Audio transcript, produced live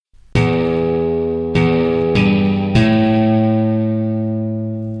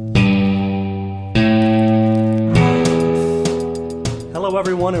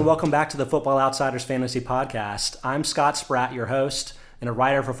and welcome back to the Football Outsiders Fantasy Podcast. I'm Scott Spratt, your host and a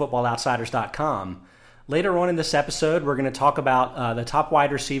writer for FootballOutsiders.com. Later on in this episode, we're going to talk about the top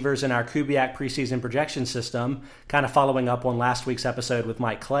wide receivers in our Kubiak preseason projection system, kind of following up on last week's episode with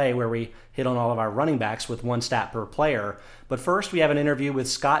Mike Clay, where we hit on all of our running backs with one stat per player. But first, we have an interview with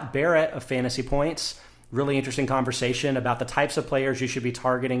Scott Barrett of Fantasy Points. Really interesting conversation about the types of players you should be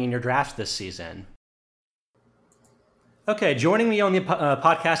targeting in your drafts this season. Okay, joining me on the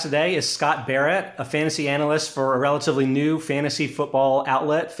podcast today is Scott Barrett, a fantasy analyst for a relatively new fantasy football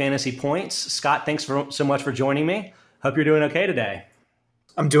outlet, Fantasy Points. Scott, thanks so much for joining me. Hope you're doing okay today.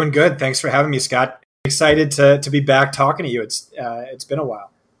 I'm doing good. Thanks for having me, Scott. Excited to be back talking to you. It's been a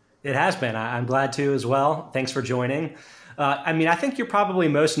while. It has been. I'm glad to as well. Thanks for joining. I think you're probably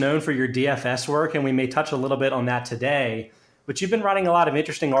most known for your DFS work, and we may touch a little bit on that today. But you've been writing a lot of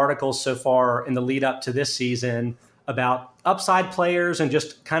interesting articles so far in the lead up to this season about upside players and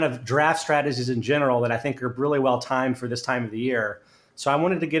just kind of draft strategies in general that I think are really well timed for this time of the year. So I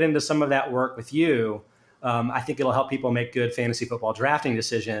wanted to get into some of that work with you. I think it'll help people make good fantasy football drafting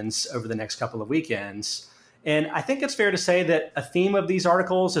decisions over the next couple of weekends. And I think it's fair to say that a theme of these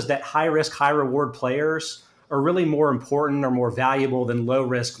articles is that high risk, high reward players are really more important or more valuable than low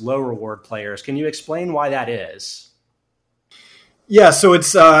risk, low reward players. Can you explain why that is? Yeah, so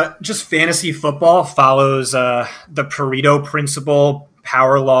it's just fantasy football follows the Pareto principle,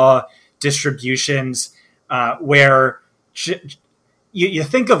 power law, distributions, where you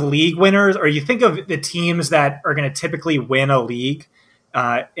think of league winners, or you think of the teams that are going to typically win a league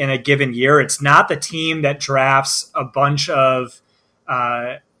in a given year. It's not the team that drafts a bunch of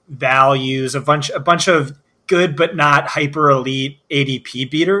values, a bunch of good but not hyper elite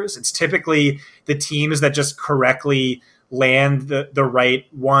ADP beaters. It's typically the teams that just correctly land the right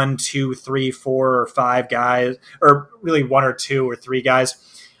 1, 2, 3, 4, or 5 guys, or really 1 or 2 or 3 guys.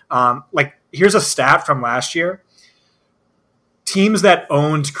 Here's a stat from last year. Teams that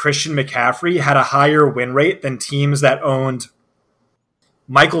owned Christian McCaffrey had a higher win rate than teams that owned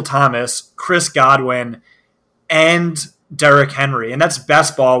Michael Thomas, Chris Godwin, and Derrick Henry. And that's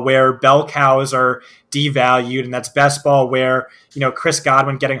best ball, where bell cows are devalued. And that's best ball where, Chris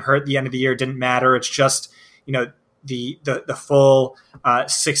Godwin getting hurt at the end of the year didn't matter. It's just, the full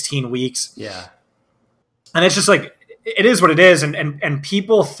 16 weeks. Yeah. And it's just like, it is what it is. And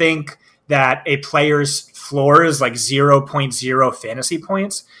people think that a player's floor is like 0.0 fantasy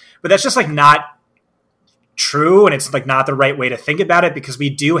points, but that's just like not true. And it's like not the right way to think about it, because we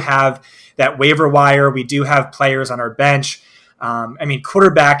do have that waiver wire. We do have players on our bench.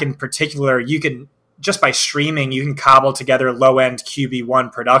 Quarterback in particular, you can just by streaming, you can cobble together low end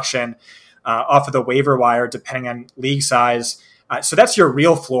QB1 production off of the waiver wire, depending on league size. So that's your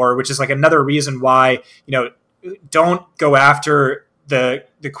real floor, which is like another reason why, don't go after the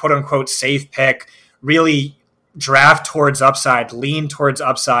quote unquote safe pick. Really draft towards upside, lean towards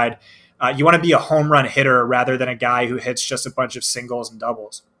upside. You want to be a home run hitter rather than a guy who hits just a bunch of singles and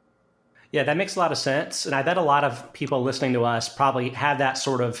doubles. Yeah, that makes a lot of sense. And I bet a lot of people listening to us probably have that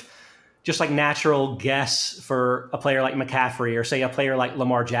sort of just like natural guess for a player like McCaffrey, or say a player like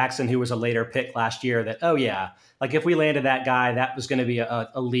Lamar Jackson, who was a later pick last year, that, oh yeah, like if we landed that guy, that was going to be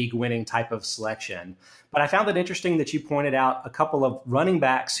a league winning type of selection. But I found it interesting that you pointed out a couple of running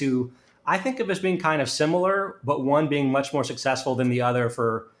backs who I think of as being kind of similar, but one being much more successful than the other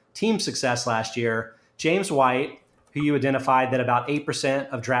for team success last year. James White, who you identified that about 8%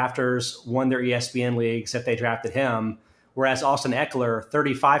 of drafters won their ESPN leagues if they drafted him, whereas Austin Eckler,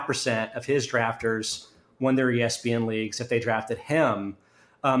 35% of his drafters won their ESPN leagues if they drafted him.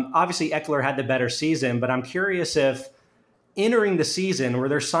 Obviously, Eckler had the better season, but I'm curious if entering the season, were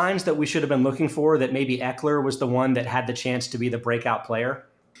there signs that we should have been looking for that maybe Eckler was the one that had the chance to be the breakout player?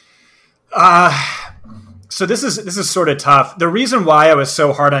 So this is sort of tough. The reason why I was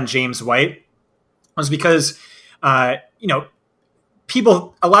so hard on James White was because, a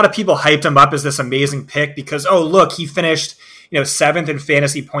lot of people hyped him up as this amazing pick because, oh, look, he finished, 7th in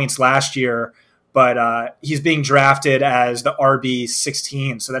fantasy points last year, but he's being drafted as the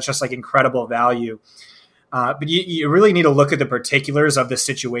RB16. So that's just like incredible value. But you really need to look at the particulars of the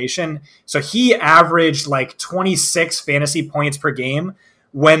situation. So he averaged like 26 fantasy points per game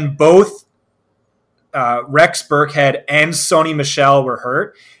when both Rex Burkhead and Sony Michel were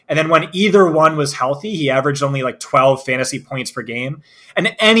hurt. And then when either one was healthy, he averaged only like 12 fantasy points per game.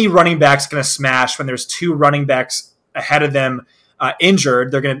 And any running back's going to smash when there's 2 running backs ahead of them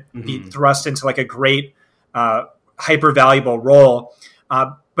injured. They're going to be thrust into like a great hyper valuable role.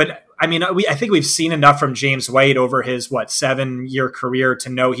 But I think we've seen enough from James White over his 7-year career to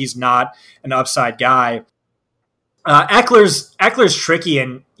know he's not an upside guy. Eckler's tricky,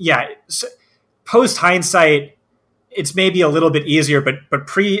 and yeah, post hindsight, it's maybe a little bit easier, but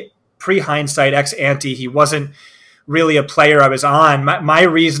pre hindsight, ex ante, he wasn't really a player I was on. My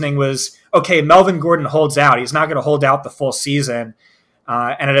reasoning was, okay, Melvin Gordon holds out. He's not going to hold out the full season,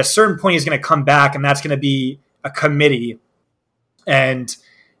 and at a certain point, he's going to come back, and that's going to be a committee, and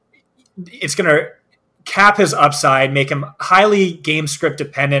it's going to cap his upside, make him highly game script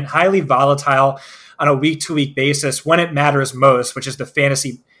dependent, highly volatile on a week-to-week basis when it matters most, which is the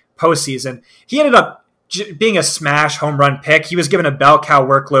fantasy postseason. He ended up being a smash home run pick. He was given a bell cow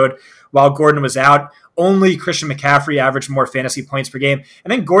workload while Gordon was out. Only Christian McCaffrey averaged more fantasy points per game.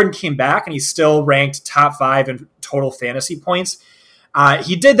 And then Gordon came back, and he still ranked top 5 in total fantasy points.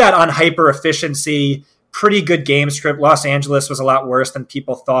 He did that on hyper efficiency, pretty good game script. Los Angeles was a lot worse than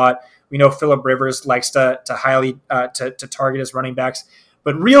people thought. We know Phillip Rivers likes to highly to target his running backs,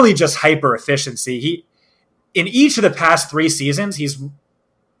 but really just hyper efficiency. He, in each of the past 3 seasons, he's,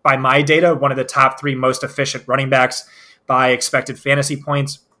 by my data, one of the top 3 most efficient running backs by expected fantasy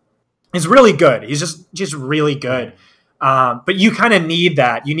points. He's really good. He's just really good. But you kind of need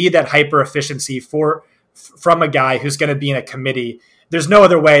that. You need that hyper efficiency from a guy who's going to be in a committee. There's no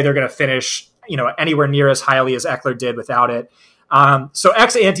other way they're going to finish, anywhere near as highly as Eckler did without it. So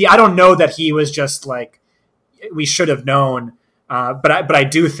ex ante, I don't know that he was just like we should have known, but I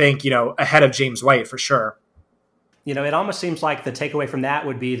do think ahead of James White for sure. It almost seems like the takeaway from that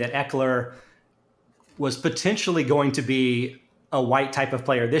would be that Eckler was potentially going to be a White type of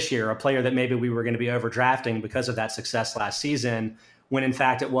player this year, a player that maybe we were going to be overdrafting because of that success last season, when in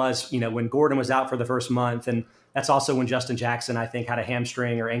fact it was, when Gordon was out for the first month. And that's also when Justin Jackson, I think, had a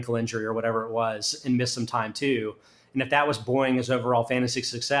hamstring or ankle injury or whatever it was and missed some time too. And if that was buoying his overall fantasy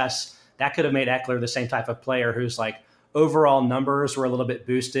success, that could have made Eckler the same type of player who's like overall numbers were a little bit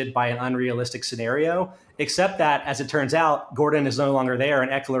boosted by an unrealistic scenario, except that, as it turns out, Gordon is no longer there and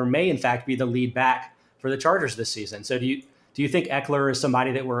Eckler may in fact be the lead back for the Chargers this season. So do you think Eckler is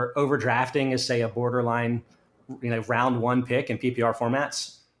somebody that we're overdrafting as, say, a borderline, round 1 pick in PPR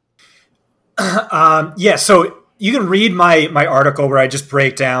formats? Yeah. So you can read my article where I just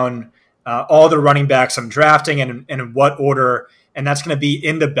break down all the running backs I'm drafting and in what order, and that's going to be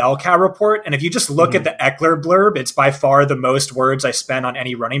in the bell cow report. And if you just look at the Eckler blurb, it's by far the most words I spend on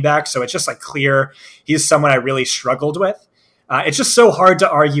any running back. So it's just like clear he's someone I really struggled with. It's just so hard to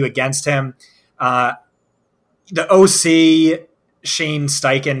argue against him. The OC, Shane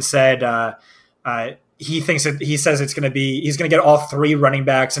Steichen, said he says he's going to get all 3 running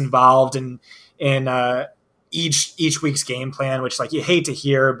backs involved in each week's game plan, which you hate to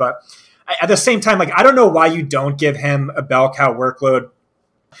hear, but at the same time, I don't know why you don't give him a bell cow workload.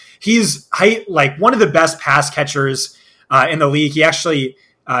 He's one of the best pass catchers in the league. He actually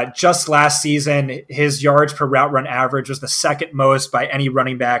just last season, his yards per route run average was the second most by any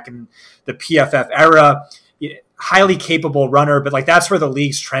running back in the PFF era. Highly capable runner, but that's where the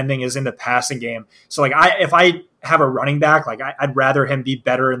league's trending is in the passing game. So if I have a running back, I'd rather him be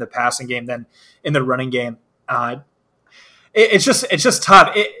better in the passing game than in the running game. It's just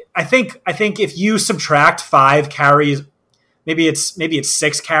tough. I think if you subtract 5 carries, maybe it's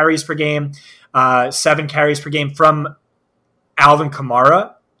 6 carries per game, 7 carries per game from Alvin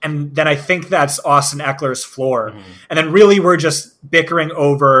Kamara, and then I think that's Austin Eckler's floor. Mm-hmm. And then really we're just bickering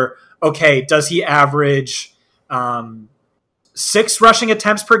over, okay, does he average 6 rushing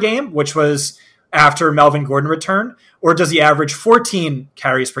attempts per game, which was after Melvin Gordon returned, or does he average 14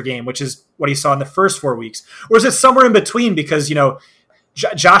 carries per game, which is what he saw in the first 4 weeks? Or is it somewhere in between because,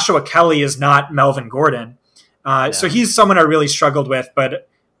 Joshua Kelly is not Melvin Gordon. So he's someone I really struggled with, but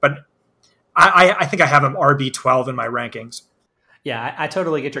I think I have him RB12 in my rankings. Yeah, I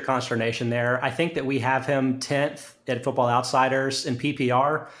totally get your consternation there. I think that we have him 10th at Football Outsiders in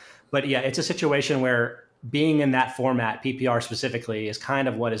PPR, but yeah, it's a situation where being in that format, PPR specifically, is kind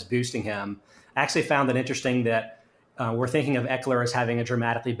of what is boosting him. I actually found it interesting that we're thinking of Eckler as having a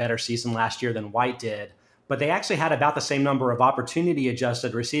dramatically better season last year than White did, but they actually had about the same number of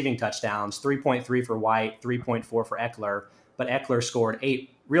opportunity-adjusted receiving touchdowns, 3.3 for White, 3.4 for Eckler, but Eckler scored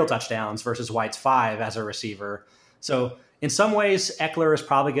 8 real touchdowns versus White's 5 as a receiver. So in some ways, Eckler is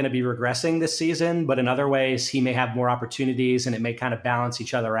probably going to be regressing this season, but in other ways, he may have more opportunities and it may kind of balance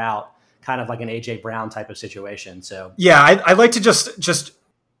each other out, kind of like an A.J. Brown type of situation. So yeah, I'd like to just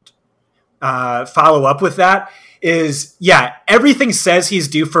follow up with that is, everything says he's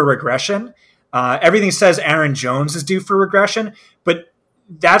due for regression. Everything says Aaron Jones is due for regression, but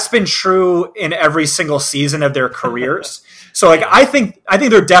that's been true in every single season of their careers. So I think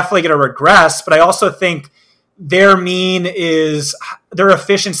they're definitely going to regress, but I also think their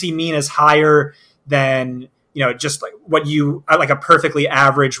efficiency mean is higher than just like what you like a perfectly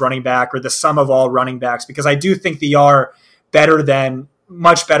average running back or the sum of all running backs, because I do think they are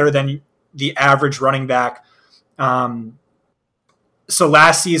much better than the average running back. So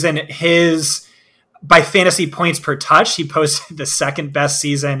last season, by fantasy points per touch, he posted the second best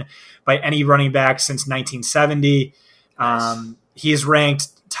season by any running back since 1970. Nice. He's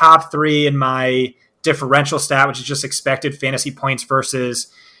ranked top 3 in my differential stat, which is just expected fantasy points versus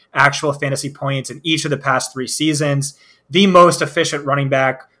actual fantasy points in each of the past 3 seasons. The most efficient running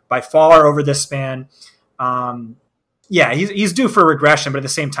back by far over this span. He's due for regression, but at the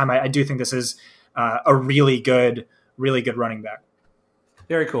same time, I do think this is a really good running back.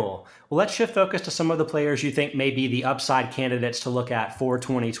 Very cool. Well, let's shift focus to some of the players you think may be the upside candidates to look at for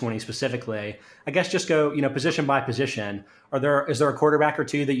 2020 specifically. I guess just go, position by position. Is there a quarterback or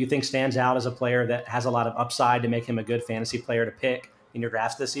two that you think stands out as a player that has a lot of upside to make him a good fantasy player to pick in your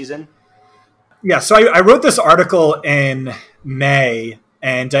drafts this season? Yeah, so I wrote this article in May,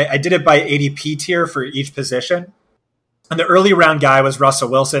 and I did it by ADP tier for each position. And the early round guy was Russell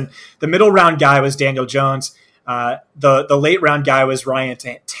Wilson. The middle round guy was Daniel Jones. The late round guy was Ryan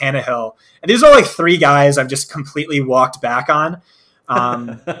Tannehill. And these are like 3 guys I've just completely walked back on.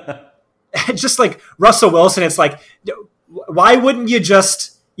 Just like Russell Wilson, it's like, why wouldn't you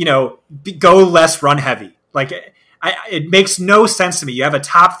just, go less run heavy? Like, it makes no sense to me. You have a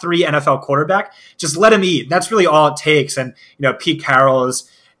top 3 NFL quarterback, just let him eat. That's really all it takes. And, Pete Carroll is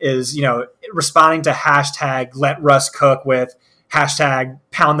responding to hashtag let Russ cook with hashtag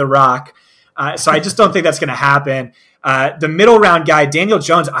pound the rock. So I just don't think that's going to happen. The middle round guy, Daniel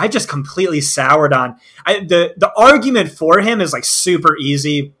Jones, I just completely soured on. The argument for him is like super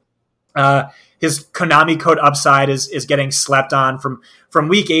easy. His Konami code upside is getting slept on from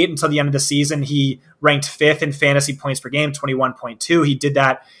week 8 until the end of the season. He ranked 5th in fantasy points per game, 21.2. He did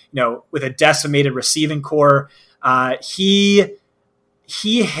that, with a decimated receiving core.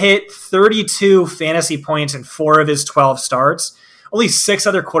 He hit 32 fantasy points in 4 of his 12 starts. Only 6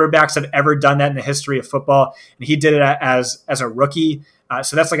 other quarterbacks have ever done that in the history of football, and he did it as a rookie.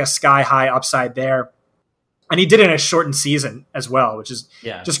 So that's like a sky-high upside there. And he did it in a shortened season as well, which is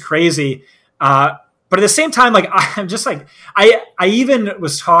just crazy. But at the same time, like I'm just like I even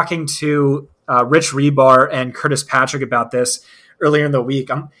was talking to Rich Rebar and Curtis Patrick about this earlier in the week.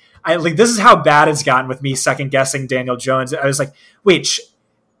 This is how bad it's gotten with me second guessing Daniel Jones. I was like, wait,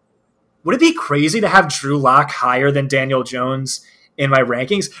 would it be crazy to have Drew Lock higher than Daniel Jones in my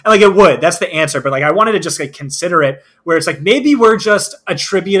rankings? And like it would, that's the answer. But like I wanted to just like consider it where it's like maybe we're just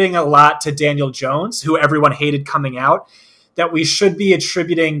attributing a lot to Daniel Jones, who everyone hated coming out, that we should be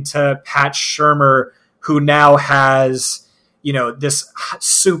attributing to Pat Shurmur, who now has, this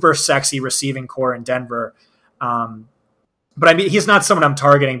super sexy receiving core in Denver. But I mean, he's not someone I'm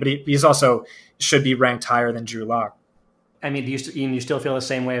targeting, but he's also should be ranked higher than Drew Lock. I mean, do you still feel the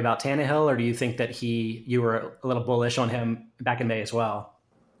same way about Tannehill, or do you think that you were a little bullish on him back in May as well?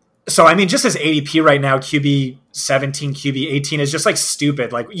 So, I mean, just as ADP right now, QB 17, QB 18 is just like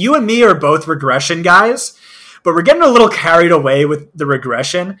stupid. Like you and me are both regression guys, but we're getting a little carried away with the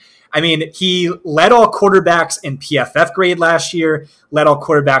regression. I mean, he led all quarterbacks in PFF grade last year, led all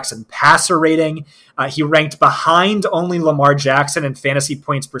quarterbacks in passer rating. He ranked behind only Lamar Jackson in fantasy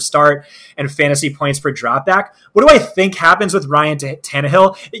points per start and fantasy points per dropback. What do I think happens with Ryan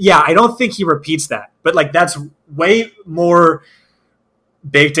Tannehill? Yeah, I don't think he repeats that, but like that's way more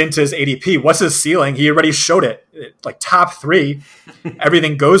baked into his ADP. What's his ceiling? He already showed it. Like top 3,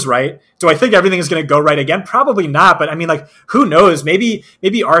 everything goes right. Do I think everything is going to go right again? Probably not. But I mean, like, who knows? Maybe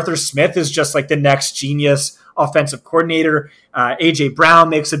Arthur Smith is just like the next genius offensive coordinator. AJ Brown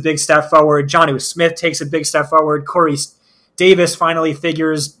makes a big step forward. Jonnu Smith takes a big step forward. Corey Davis finally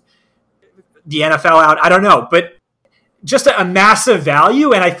figures the NFL out. I don't know, but just a massive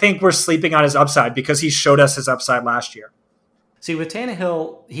value. And I think we're sleeping on his upside because he showed us his upside last year. See, with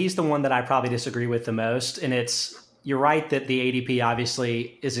Tannehill, he's the one that I probably disagree with the most. And you're right that the ADP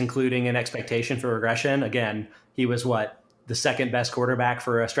obviously is including an expectation for regression. Again, he was the second best quarterback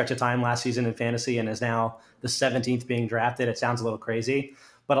for a stretch of time last season in fantasy and is now the 17th being drafted. It sounds a little crazy,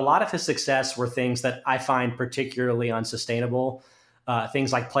 but a lot of his success were things that I find particularly unsustainable.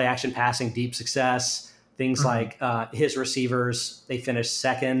 Things like play action passing, deep success. Things like his receivers, they finished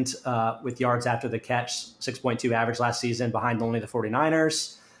second with yards after the catch, 6.2 average last season, behind only the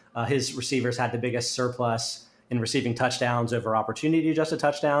 49ers. His receivers had the biggest surplus in receiving touchdowns over opportunity adjusted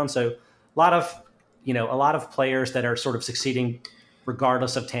touchdowns. So a lot of players that are sort of succeeding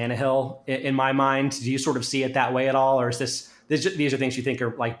regardless of Tannehill. In my mind, do you sort of see it that way at all, or is these are things you think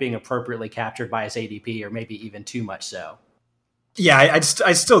are like being appropriately captured by his ADP, or maybe even too much so? Yeah, I'd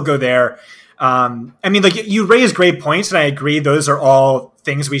still go there. I mean, like you raise great points, and I agree those are all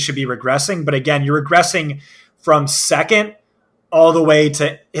things we should be regressing. But again, you're regressing from second all the way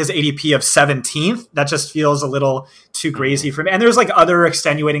to his ADP of 17th. That just feels a little too crazy for me. And there's like other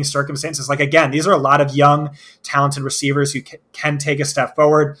extenuating circumstances. Like again, these are a lot of young, talented receivers who can take a step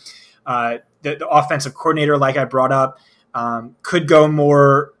forward. The offensive coordinator, like I brought up, could go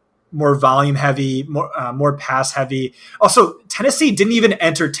more volume heavy, more pass heavy. Also, Tennessee didn't even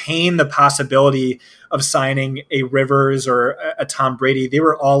entertain the possibility of signing a Rivers or a Tom Brady. They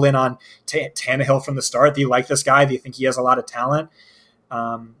were all in on Tannehill from the start. They like this guy. They think he has a lot of talent.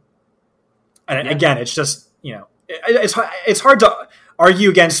 Again, it's just, it's hard to argue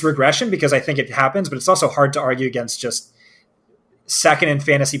against regression because I think it happens, but it's also hard to argue against just second in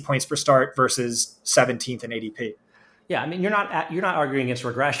fantasy points per start versus 17th in ADP. Yeah, I mean, you're not arguing against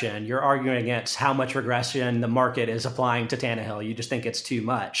regression. You're arguing against how much regression the market is applying to Tannehill. You just think it's too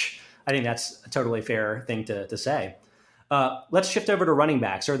much. I think that's a totally fair thing to say. Let's shift over to running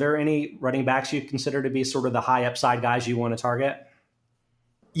backs. Are there any running backs you consider to be sort of the high upside guys you want to target?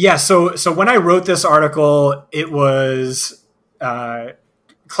 Yeah, so when I wrote this article, it was Clyde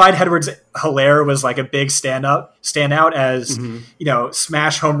Edwards-Helaire was like a big standout as,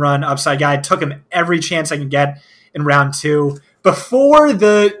 smash home run upside guy. Took him every chance I can get in round 2. Before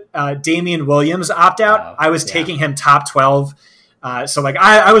the Damian Williams opt-out, I was taking him top 12. So like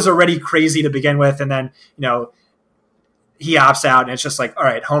I was already crazy to begin with, and then, he opts out, and it's just like, all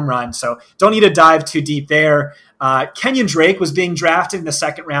right, home run. So don't need to dive too deep there. Kenyon Drake was being drafted in the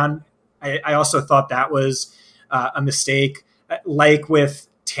second round. I also thought that was a mistake. Like with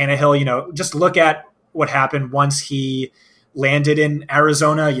Tannehill, just look at what happened once he landed in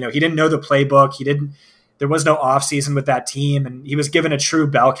Arizona. He didn't know the playbook. There was no offseason with that team, and he was given a true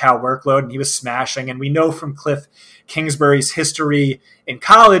bell cow workload, and he was smashing. And we know from Cliff Kingsbury's history in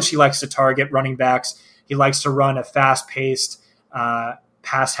college, he likes to target running backs. He likes to run a fast-paced,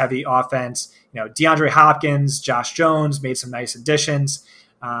 pass-heavy offense. DeAndre Hopkins, Josh Jones made some nice additions.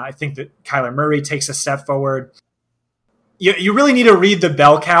 I think that Kyler Murray takes a step forward. You really need to read the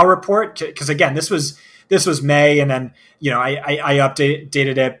bell cow report because, again, this was May, and then I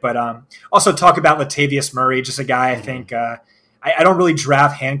updated it, but also talk about Latavius Murray, just a guy I think I don't really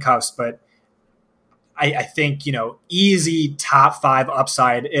draft handcuffs, but I think easy top 5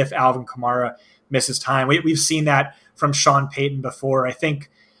 upside if Alvin Kamara misses time. We've seen that from Sean Payton before. I think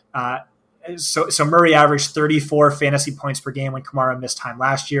so. Murray averaged 34 fantasy points per game when Kamara missed time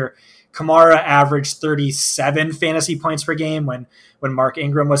last year. Kamara averaged 37 fantasy points per game when Mark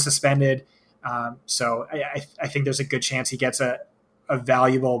Ingram was suspended. So I think there's a good chance he gets a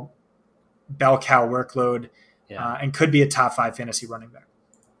valuable bell cow workload and could be a top 5 fantasy running back.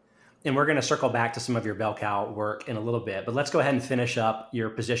 And we're going to circle back to some of your bell cow work in a little bit, but let's go ahead and finish up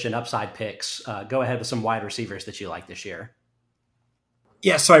your position upside picks. Go ahead with some wide receivers that you like this year.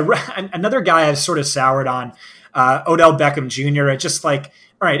 Yeah, so another guy I've sort of soured on, Odell Beckham Jr. It's just like,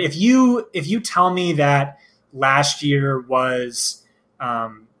 all right, if you tell me that last year was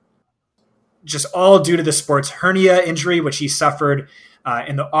just all due to the sports hernia injury, which he suffered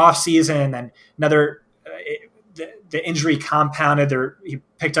in the offseason, and then another the injury compounded. He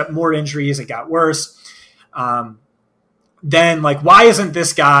picked up more injuries. It got worse. Then, like, why isn't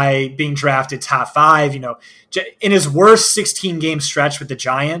this guy being drafted top 5? In his worst 16-game stretch with the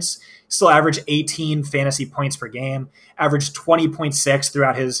Giants, still averaged 18 fantasy points per game, averaged 20.6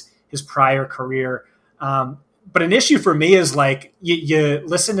 throughout his prior career. But an issue for me is, like, you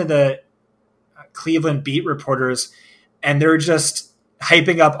listen to the Cleveland beat reporters, and they're just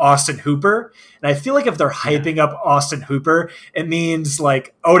hyping up Austin Hooper. And I feel like if they're hyping up Austin Hooper, it means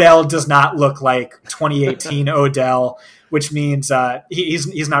like Odell does not look like 2018 Odell, which means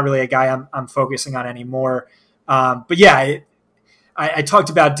he's not really a guy I'm focusing on anymore. But yeah, I talked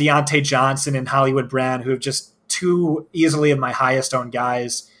about Deontay Johnson and Hollywood Brown, who have just too easily of my highest owned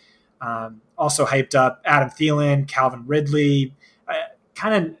guys. Also hyped up Adam Thielen, Calvin Ridley.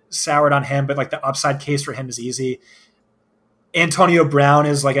 Kind of soured on him, but like the upside case for him is easy. Antonio Brown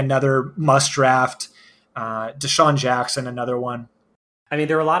is like another must draft. Deshaun Jackson, another one. I mean,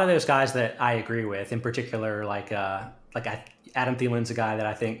 there are a lot of those guys that I agree with. In particular, like Adam Thielen's a guy that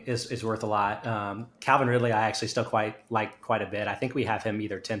I think is worth a lot. Calvin Ridley, I actually still like quite a bit. I think we have him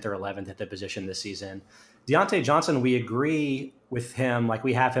either 10th or 11th at the position this season. Deontay Johnson, we agree with him. Like,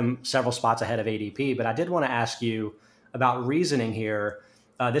 we have him several spots ahead of ADP. But I did want to ask you about reasoning here.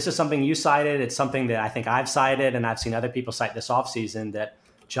 This is something you cited. It's something that I think I've cited, and I've seen other people cite this offseason, that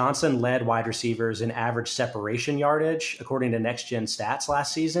Johnson led wide receivers in average separation yardage, according to Next Gen Stats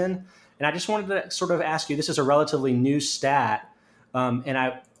last season. And I just wanted to sort of ask you, this is a relatively new stat.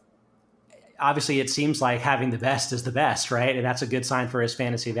 And obviously it seems like having the best is the best, right? And that's a good sign for his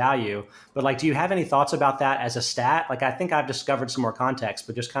fantasy value. But like, do you have any thoughts about that as a stat? Like, I think I've discovered some more context,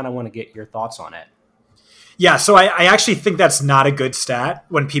 but just kind of want to get your thoughts on it. Yeah, so I actually think that's not a good stat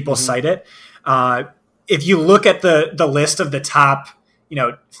when people cite it. If you look at the list of the top,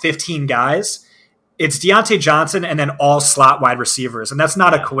 15 guys, it's Deontay Johnson and then all slot wide receivers. And that's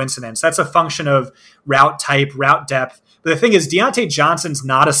not a coincidence. That's a function of route type, route depth. But the thing is, Deontay Johnson's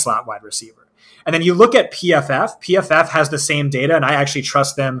not a slot wide receiver. And then you look at PFF. PFF has the same data, and I actually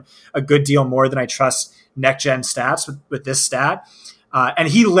trust them a good deal more than I trust NextGen Stats with this stat. And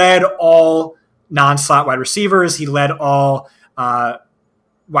he led all non-slot wide receivers. He led all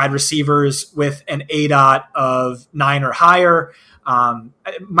wide receivers with an ADOT of 9 or higher.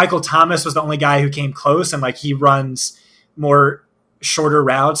 Michael Thomas was the only guy who came close, and like he runs more shorter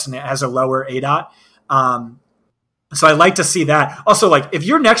routes and it has a lower ADOT. So I like to see that. Also, like if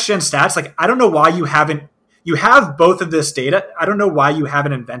your next gen stats, like I don't know why you have both of this data. I don't know why you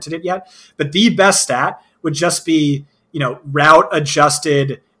haven't invented it yet, but the best stat would just be, route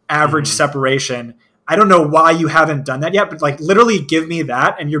adjusted average separation. I don't know why you haven't done that yet, but like literally give me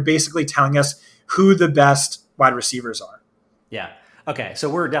that. And you're basically telling us who the best wide receivers are. Yeah. Okay. So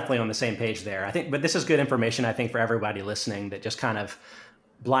we're definitely on the same page there. I think, but this is good information, I think, for everybody listening that just kind of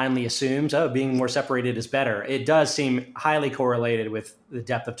blindly assumes, being more separated is better. It does seem highly correlated with the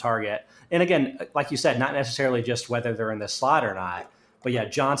depth of target. And again, like you said, not necessarily just whether they're in the slot or not, but yeah,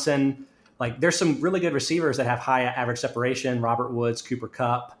 Johnson, like there's some really good receivers that have high average separation, Robert Woods, Cooper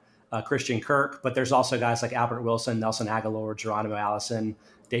Kupp, Christian Kirk, but there's also guys like Albert Wilson, Nelson Aguilar, Geronimo Allison,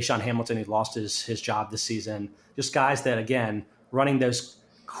 Deshaun Hamilton, who lost his job this season. Just guys that, again, running those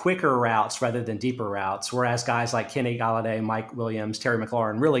quicker routes rather than deeper routes, whereas guys like Kenny Golladay, Mike Williams, Terry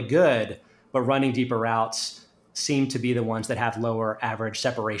McLaurin, really good, but running deeper routes seem to be the ones that have lower average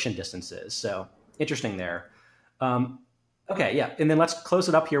separation distances. So interesting there. Okay, yeah. And then let's close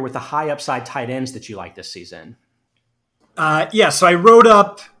it up here with the high upside tight ends that you like this season. So I wrote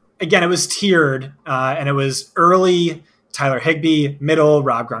up, again, it was tiered, and it was early Tyler Higbee, middle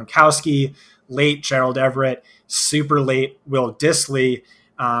Rob Gronkowski, late Gerald Everett, super late Will Dissly.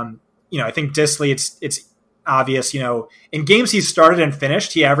 I think Dissly, it's obvious, in games he started and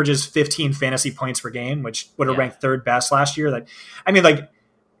finished, he averages 15 fantasy points per game, which would have ranked third best last year.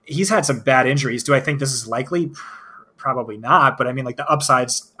 He's had some bad injuries. Do I think this is likely? Probably not. But the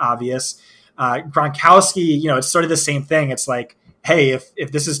upside's obvious. Gronkowski, it's sort of the same thing. It's like, hey,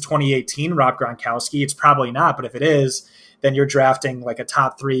 if this is 2018 Rob Gronkowski, it's probably not. But if it is, then you're drafting like a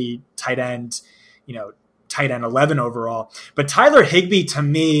top 3 tight end, tight end 11 overall. But Tyler Higbee, to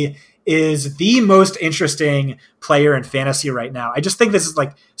me, is the most interesting player in fantasy right now. I just think this is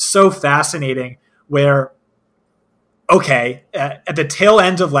like so fascinating where, okay, at the tail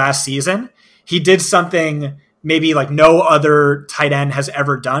end of last season, he did something maybe like no other tight end has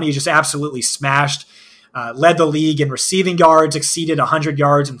ever done. He just absolutely smashed, led the league in receiving yards, exceeded 100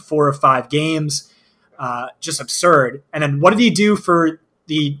 yards in 4 or 5 games. Just absurd. And then what did he do for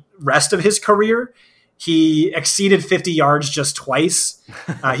the rest of his career? He exceeded 50 yards just twice.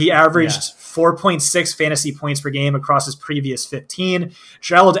 He averaged 4.6 fantasy points per game across his previous 15.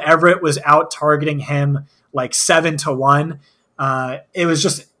 Gerald Everett was out targeting him like 7-1. It was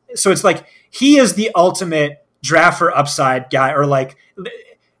just, so it's like he is the ultimate draft for upside guy, or like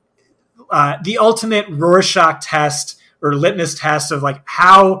the ultimate Rorschach test or litmus test of like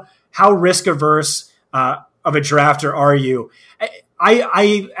how risk averse of a drafter are you?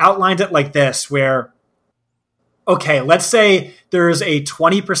 I outlined it like this, where, okay, let's say there's a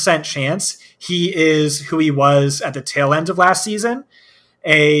 20% chance he is who he was at the tail end of last season,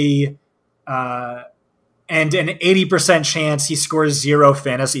 and an 80% chance he scores 0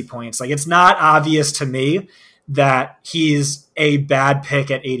 fantasy points. Like, it's not obvious to me that he's a bad pick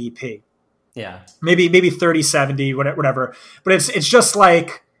at ADP. Yeah. Maybe 30-70, whatever. But it's just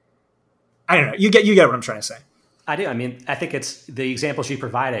like, I don't know. You get what I'm trying to say. I do. I think it's the examples you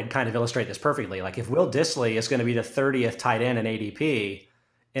provided kind of illustrate this perfectly. Like if Will Dissly is going to be the 30th tight end in ADP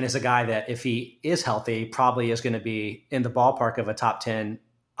and is a guy that if he is healthy, probably is going to be in the ballpark of a top 10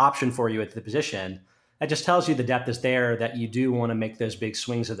 option for you at the position, that just tells you the depth is there, that you do want to make those big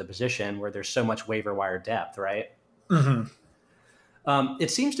swings at the position where there's so much waiver wire depth, right? Mm-hmm.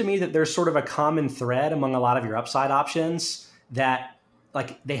 It seems to me that there's sort of a common thread among a lot of your upside options that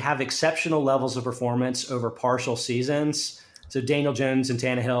like they have exceptional levels of performance over partial seasons. So Daniel Jones and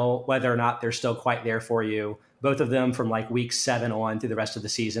Tannehill, whether or not they're still quite there for you, both of them from like week 7 on through the rest of the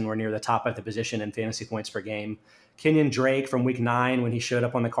season were near the top of the position in fantasy points per game. Kenyon Drake from week 9 when he showed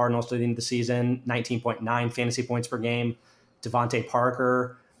up on the Cardinals to the end of the season, 19.9 fantasy points per game. Devontae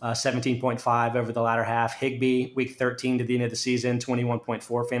Parker, 17.5 over the latter half. Higbee, week 13 to the end of the season,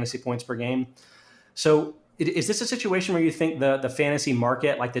 21.4 fantasy points per game. So is this a situation where you think the fantasy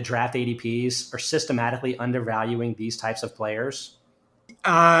market, like the draft ADPs, are systematically undervaluing these types of players?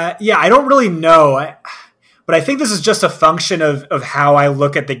 Yeah, I don't really know. But I think this is just a function of how I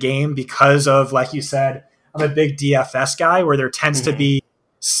look at the game because of, like you said, I'm a big DFS guy where there tends to be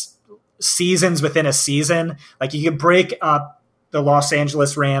seasons within a season. Like you can break up the Los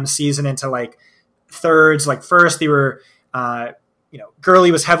Angeles Rams season into like thirds. Like first they were,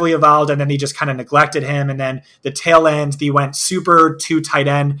 Gurley was heavily involved and then they just kind of neglected him. And then the tail end, they went super two tight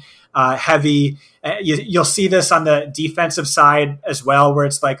end heavy. You'll see this on the defensive side as well, where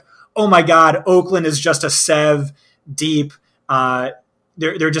it's like, oh my God, Oakland is just a sev deep.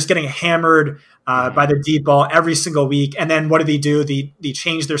 They're just getting hammered by the deep ball every single week. And then what do? They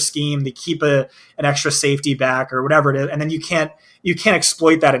change their scheme. They keep an extra safety back or whatever it is. And then you can't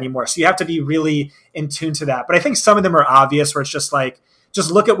exploit that anymore. So you have to be really in tune to that. But I think some of them are obvious where it's just like,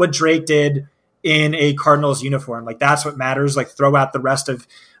 just look at what Drake did in a Cardinals uniform. Like that's what matters. Like throw out the rest of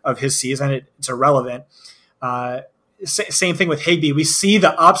his season. It's irrelevant. Same thing with Higbee. We see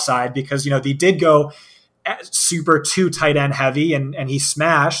the upside because, they did go super two tight end heavy and he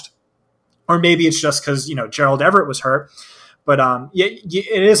smashed, or maybe it's just because, Gerald Everett was hurt. But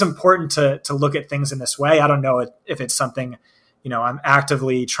it is important to look at things in this way. I don't know if it's something, I'm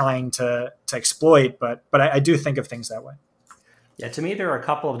actively trying to exploit, but I do think of things that way. Yeah, to me, there are a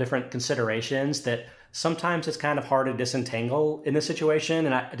couple of different considerations that sometimes it's kind of hard to disentangle in this situation.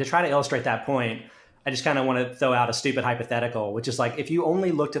 And to try to illustrate that point, I just kind of want to throw out a stupid hypothetical, which is like if you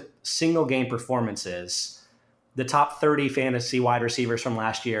only looked at single game performances, the top 30 fantasy wide receivers from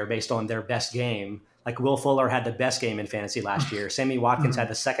last year based on their best game, like Will Fuller had the best game in fantasy last year. Sammy Watkins had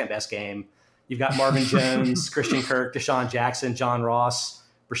the second best game. You've got Marvin Jones, Christian Kirk, Deshaun Jackson, John Ross,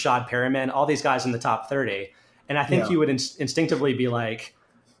 Rashad Perriman, all these guys in the top 30. And I think you would instinctively be like,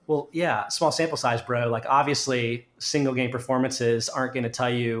 well, yeah, small sample size, bro. Like obviously single game performances aren't going to tell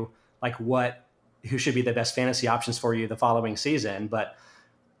you like who should be the best fantasy options for you the following season. But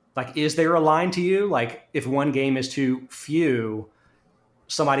like, is there a line to you? Like if one game is too few,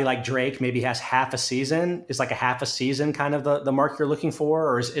 somebody like Drake maybe has half a season. Is like a half a season kind of the mark you're looking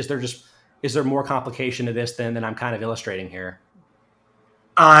for? Or is there more complication to this than I'm kind of illustrating here?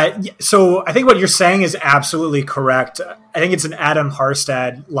 So I think what you're saying is absolutely correct. I think it's an Adam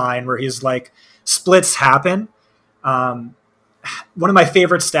Harstad line where he's like, splits happen. One of my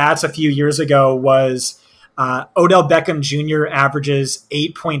favorite stats a few years ago was Odell Beckham Jr. averages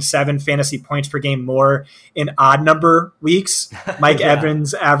 8.7 fantasy points per game more in odd number weeks. Mike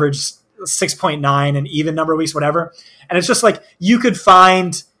Evans averaged 6.9 in even number weeks, whatever. And it's just like you could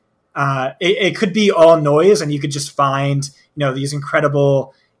find it could be all noise and you could just find these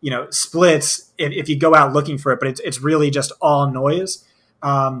incredible splits if you go out looking for it, but it's really just all noise.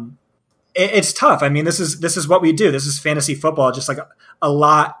 It's tough. I mean, this is what we do. This is fantasy football. Just like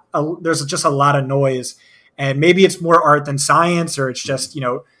there's just a lot of noise, and maybe it's more art than science, or it's just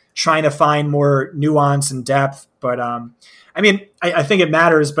trying to find more nuance and depth. But I mean, I think it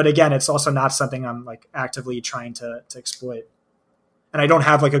matters. But again, it's also not something I'm like actively trying to exploit, and I don't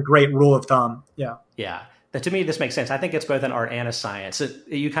have like a great rule of thumb. Yeah. To me, this makes sense. I think it's both an art and a science.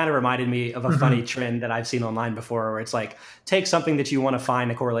 You kind of reminded me of a funny trend that I've seen online before where it's like, take something that you want to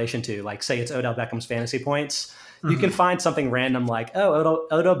find a correlation to, like say it's Odell Beckham's fantasy points. You can find something random like, Odell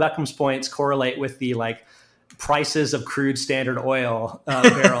Beckham's points correlate with the like prices of crude standard oil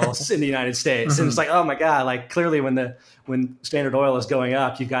barrels in the United States. And it's like, oh my God, like clearly when standard oil is going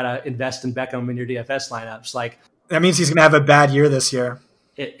up, you got to invest in Beckham in your DFS lineups. Like that means he's going to have a bad year this year.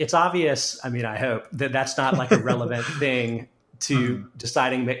 It's obvious. I mean, I hope that that's not like a relevant thing to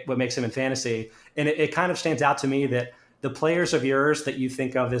deciding what makes him in fantasy. And it kind of stands out to me that the players of yours that you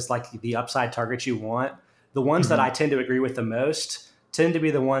think of as like the upside targets you want, the ones that I tend to agree with the most tend to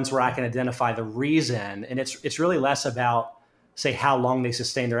be the ones where I can identify the reason. And it's really less about, say, how long they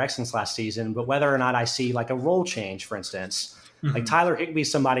sustained their excellence last season, but whether or not I see like a role change, for instance. Like Tyler Higbee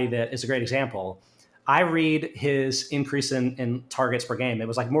is somebody that is a great example. I read his increase in targets per game. It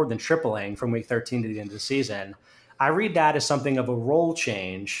was like more than tripling from week 13 to the end of the season. I read that as something of a role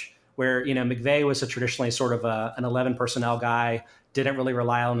change where, McVay was traditionally sort of an 11 personnel guy, didn't really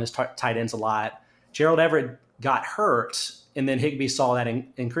rely on his tight ends a lot. Gerald Everett got hurt, and then Higbee saw that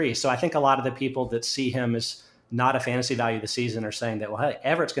increase. So I think a lot of the people that see him as not a fantasy value this season are saying that, well, hey,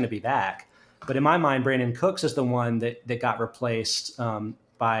 Everett's going to be back. But in my mind, Brandon Cooks is the one that got replaced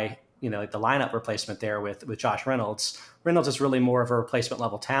by like the lineup replacement there with Josh Reynolds. Reynolds is really more of a replacement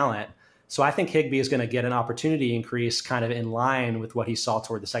level talent. So I think Higbee is going to get an opportunity increase kind of in line with what he saw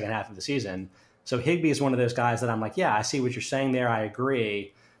toward the second half of the season. So Higbee is one of those guys that I'm like, yeah, I see what you're saying there. I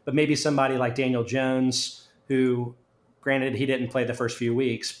agree. But maybe somebody like Daniel Jones, who, granted, he didn't play the first few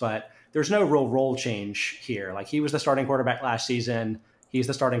weeks, but there's no real role change here. Like, he was the starting quarterback last season. He's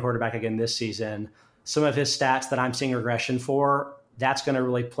the starting quarterback again this season. Some of his stats that I'm seeing regression for, that's going to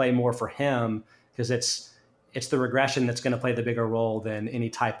really play more for him, because it's the regression that's going to play the bigger role than any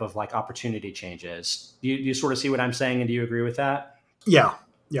type of like opportunity changes. Do you sort of see what I'm saying, and do you agree with that? Yeah.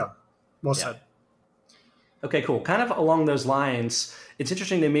 Well said. Okay, cool. Kind of along those lines, it's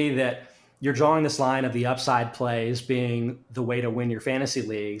interesting to me that you're drawing this line of the upside plays being the way to win your fantasy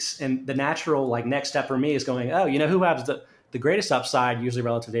leagues. And the natural like next step for me is going, oh, who has the greatest upside, usually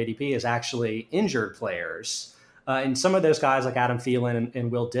relative to ADP, is actually injured players. And some of those guys like Adam Thielen and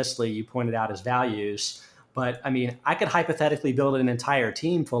Will Dissly, you pointed out as values. But I mean, I could hypothetically build an entire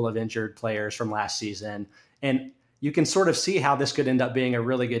team full of injured players from last season. And you can sort of see how this could end up being a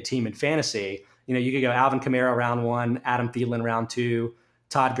really good team in fantasy. You could go Alvin Kamara round 1, Adam Thielen round 2,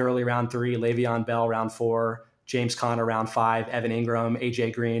 Todd Gurley round 3, Le'Veon Bell round 4, James Conner round 5, Evan Ingram,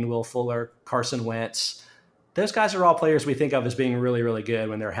 AJ Green, Will Fuller, Carson Wentz. Those guys are all players we think of as being really, really good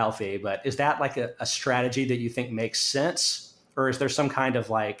when they're healthy. But is that like a strategy that you think makes sense? Or is there some kind of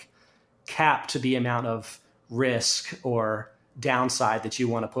like cap to the amount of risk or downside that you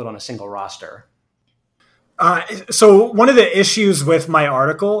want to put on a single roster? So one of the issues with my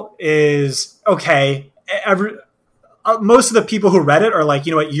article is, okay, most of the people who read it are like,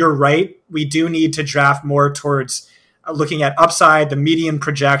 you know what, you're right. We do need to draft more towards looking at upside, the median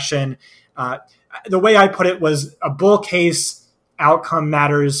projection. The way I put it was a bull case outcome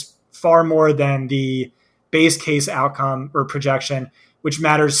matters far more than the base case outcome or projection, which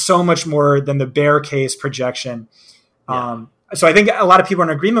matters so much more than the bear case projection. Yeah. So I think a lot of people are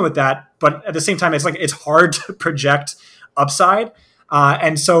in agreement with that, but at the same time, it's hard to project upside.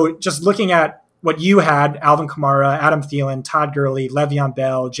 And so just looking at what you had, Alvin Kamara, Adam Thielen, Todd Gurley, Le'Veon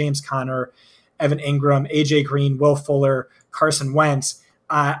Bell, James Conner, Evan Ingram, AJ Green, Will Fuller, Carson Wentz,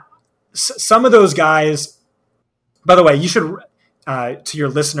 some of those guys, by the way, you should, to your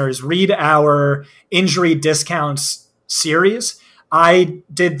listeners, read our injury discounts series. I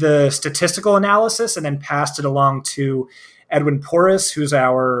did the statistical analysis and then passed it along to Edwin Porras, who's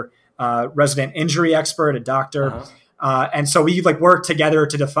our resident injury expert, a doctor. Uh-huh. And so we worked together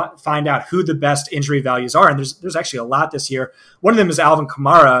to find out who the best injury values are. And there's actually a lot this year. One of them is Alvin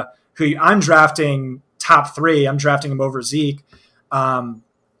Kamara, who I'm drafting top 3. I'm drafting him over Zeke.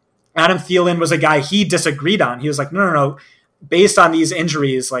 Adam Thielen was a guy he disagreed on. He was like, no. Based on these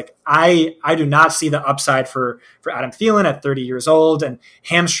injuries, I do not see the upside for Adam Thielen at 30 years old, and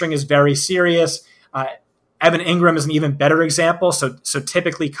hamstring is very serious. Evan Ingram is an even better example. So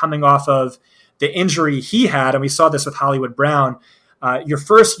typically coming off of the injury he had, and we saw this with Hollywood Brown, your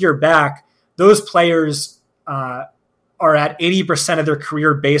first year back, those players are at 80% of their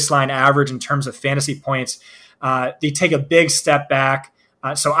career baseline average in terms of fantasy points. They take a big step back.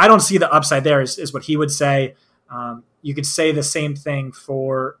 So I don't see the upside there, is what he would say. You could say the same thing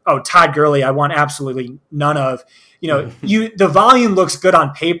for Todd Gurley. I want absolutely none of. The volume looks good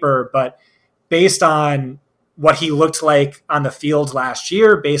on paper, but based on what he looked like on the field last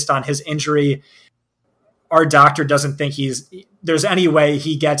year, based on his injury, our doctor doesn't think there's any way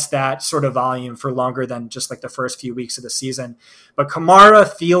he gets that sort of volume for longer than just the first few weeks of the season. But Kamara,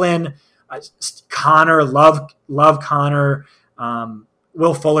 Thielen, Connor, love Connor.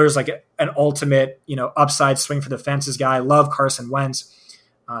 Will Fuller's an ultimate, upside swing for the fences guy. Love Carson Wentz.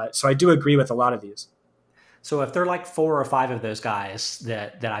 So I do agree with a lot of these. So if there are 4 or 5 of those guys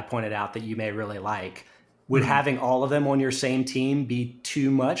that I pointed out that you may really like, would having all of them on your same team be too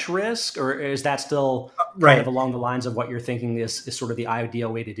much risk, or is that still kind of along the lines of what you're thinking is sort of the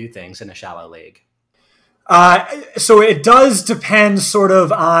ideal way to do things in a shallow league? So it does depend sort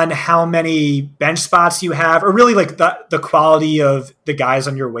of on how many bench spots you have, or really the quality of the guys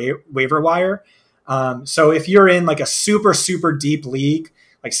on your waiver wire. So if you're in a super, super deep league,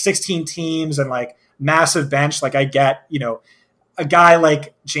 16 teams and massive bench, I get, a guy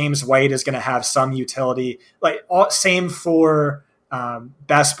like James White is going to have some utility. Same for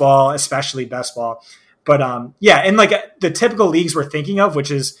best ball, especially best ball. But in the typical leagues we're thinking of,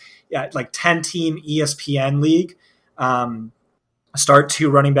 which is 10-team ESPN league, start 2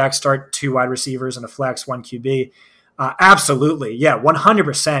 running backs, start 2 wide receivers, and a flex 1 QB. Absolutely,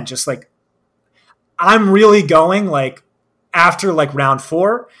 100%. Just I'm really going after round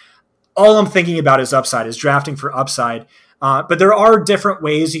 4. All I'm thinking about is upside, is drafting for upside. But there are different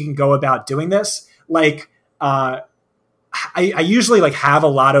ways you can go about doing this. I usually like have a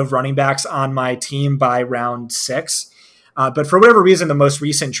lot of running backs on my team by round 6. But for whatever reason, the most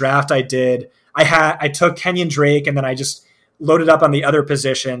recent draft I did, I took Kenyon Drake and then I just loaded up on the other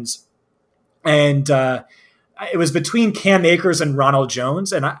positions. And it was between Cam Akers and Ronald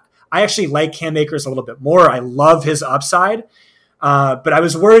Jones. And I actually like Cam Akers a little bit more. I love his upside. But I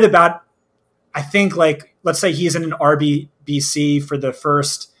was worried about, I think, like, let's say he's in an RBBC for the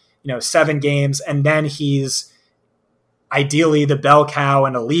first, 7 games, and then he's ideally the bell cow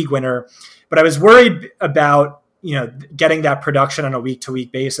and a league winner. But I was worried about, getting that production on a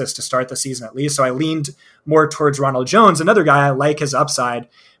week-to-week basis to start the season at least. So I leaned more towards Ronald Jones, another guy I like his upside.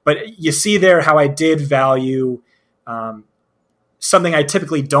 But you see there how I did value something I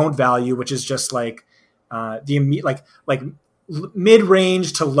typically don't value, which is just like the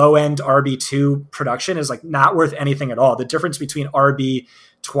mid-range to low-end RB2 production is like not worth anything at all. The difference between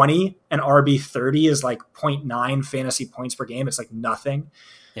RB20 and RB30 is like 0.9 fantasy points per game. It's like nothing.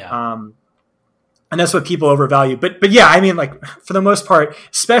 Yeah. And that's what people overvalue. But yeah, I mean, like, for the most part,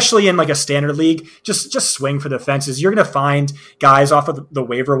 especially in like a standard league, just swing for the fences. You're going to find guys off of the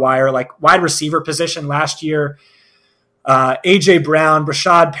waiver wire, like wide receiver position last year. AJ Brown,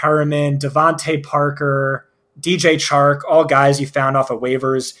 Rashad Perriman, Devontae Parker, DJ Chark, all guys you found off of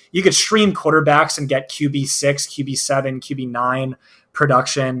waivers. You could stream quarterbacks and get QB6, QB7, QB9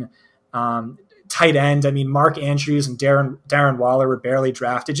 production. Tight end, I mean, Mark Andrews and Darren Waller were barely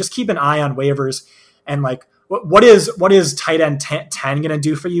drafted. Just keep an eye on waivers. And like, what is tight end 10 going to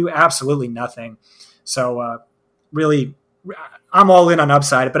do for you? Absolutely nothing. So really, I'm all in on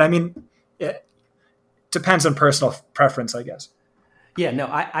upside. But I mean, it depends on personal preference, I guess. Yeah, no,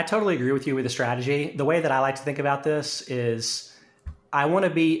 I totally agree with you with the strategy. The way that I like to think about this is I want to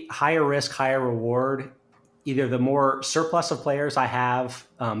be higher risk, higher reward. Either the more surplus of players I have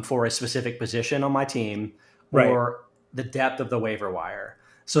for a specific position on my team, right, or the depth of the waiver wire.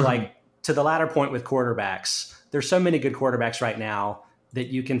 So like to the latter point with quarterbacks, there's so many good quarterbacks right now that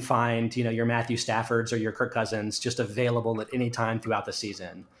you can find, your Matthew Staffords or your Kirk Cousins just available at any time throughout the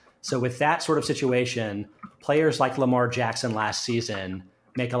season. So with that sort of situation, players like Lamar Jackson last season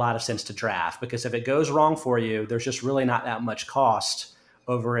make a lot of sense to draft, because if it goes wrong for you, there's just really not that much cost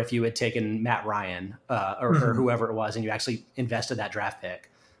over if you had taken Matt Ryan or whoever it was and you actually invested that draft pick.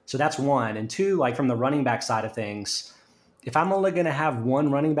 So that's one. And two, like from the running back side of things, if I'm only going to have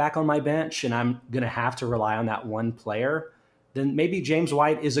one running back on my bench and I'm going to have to rely on that one player, then maybe James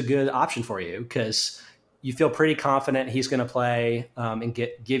White is a good option for you, because you feel pretty confident he's going to play and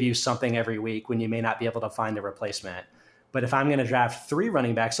give you something every week when you may not be able to find a replacement. But if I'm going to draft 3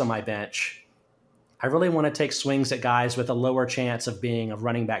 running backs on my bench, I really want to take swings at guys with a lower chance of being a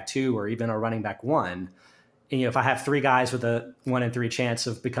running back 2 or even a running back 1. And, if I have 3 guys with a 1 in 3 chance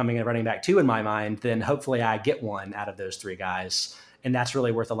of becoming a running back 2 in my mind, then hopefully I get one out of those 3 guys. And that's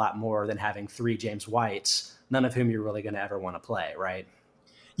really worth a lot more than having 3 James Whites, none of whom you're really going to ever want to play, right?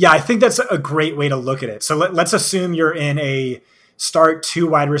 Yeah, I think that's a great way to look at it. So let's assume you're in a start 2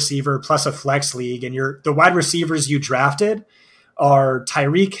 wide receiver plus a flex league, and the wide receivers you drafted are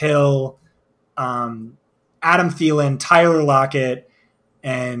Tyreek Hill, Adam Thielen, Tyler Lockett,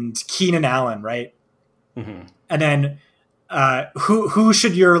 and Keenan Allen, right? Mm-hmm. And then who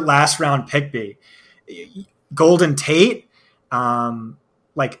should your last round pick be? Golden Tate,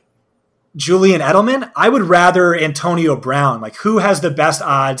 like Julian Edelman? I would rather Antonio Brown. Like, who has the best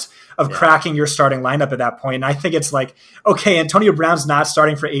odds of cracking your starting lineup at that point? And I think it's like, okay, Antonio Brown's not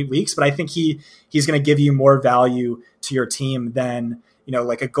starting for 8 weeks, but I think he's going to give you more value to your team than,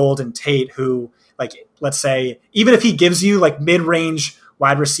 like a Golden Tate, who, like, let's say, even if he gives you like mid-range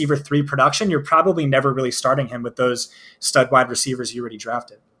wide receiver 3 production, you're probably never really starting him with those stud wide receivers you already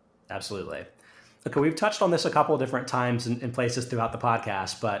drafted. Absolutely. Okay, we've touched on this a couple of different times in places throughout the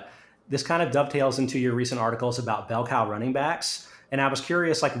podcast, but this kind of dovetails into your recent articles about bell cow running backs. And I was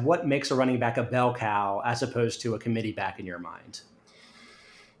curious, like, what makes a running back a bell cow as opposed to a committee back in your mind?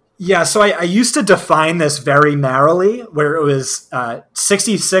 Yeah, so I used to define this very narrowly, where it was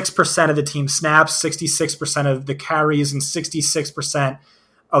 66% of the team snaps, 66% of the carries, and 66%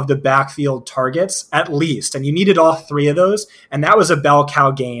 of the backfield targets, at least. And you needed all 3 of those, and that was a bell cow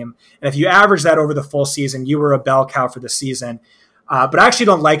game. And if you average that over the full season, you were a bell cow for the season. But I actually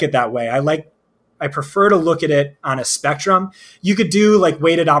don't like it that way. I prefer to look at it on a spectrum. You could do like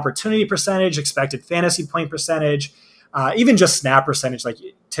weighted opportunity percentage, expected fantasy point percentage, even just snap percentage, like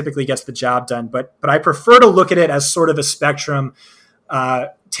typically gets the job done. But I prefer to look at it as sort of a spectrum,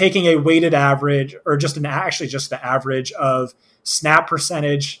 taking a weighted average or just the average of snap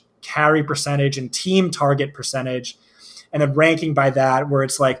percentage, carry percentage, and team target percentage, and then ranking by that, where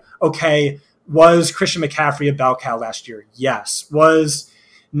it's like, okay, Was Christian McCaffrey a bell cow last year? Yes. Was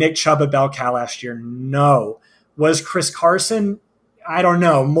Nick Chubb a bell cow last year? No. Was Chris Carson? I don't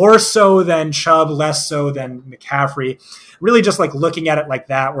know. More so than Chubb, less so than McCaffrey. Really just like looking at it like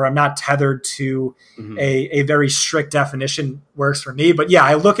that, where I'm not tethered to a very strict definition works for me. But yeah,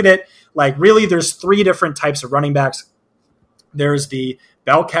 I look at it like really there's three different types of running backs. There's the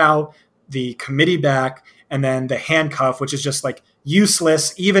bell cow, the committee back, and then the handcuff, which is just like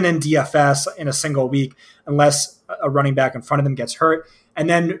useless, even in DFS in a single week, unless a running back in front of them gets hurt. And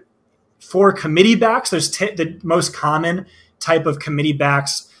then for committee backs, there's the most common type of committee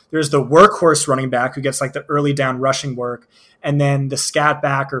backs. There's the workhorse running back who gets like the early down rushing work, and then the scat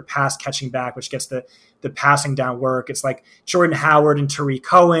back or pass catching back, which gets the passing down work. It's like Jordan Howard and Tariq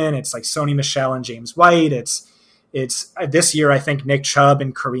Cohen. It's like Sony Michel and James White. It's this year, I think Nick Chubb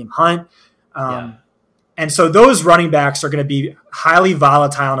and Kareem Hunt. And so those running backs are going to be highly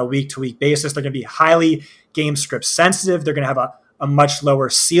volatile on a week-to-week basis. They're going to be highly game script sensitive. They're going to have a much lower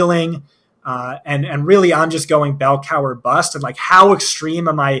ceiling. And really, I'm just going bell cow or bust. And like, how extreme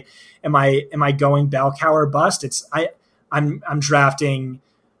am I going bell cow or bust? I'm drafting.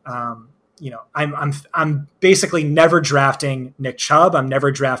 I'm basically never drafting Nick Chubb. I'm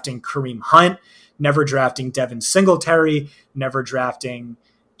never drafting Kareem Hunt. Never drafting Devin Singletary. Never drafting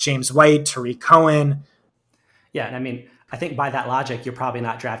James White, Tariq Cohen. Yeah, and I mean, I think by that logic, you're probably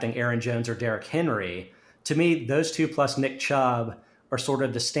not drafting Aaron Jones or Derrick Henry. To me, those two plus Nick Chubb are sort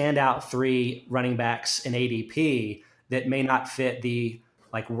of the standout three running backs in ADP that may not fit the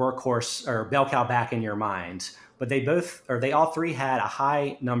like workhorse or bell cow back in your mind. But they all three had a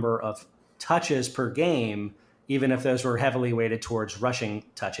high number of touches per game, even if those were heavily weighted towards rushing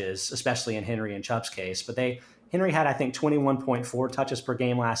touches, especially in Henry and Chubb's case. But Henry had, I think, 21.4 touches per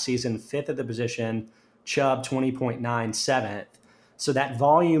game last season, fifth at the position. Chubb 20.9, 7th. So that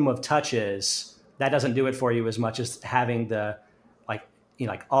volume of touches, that doesn't do it for you as much as having the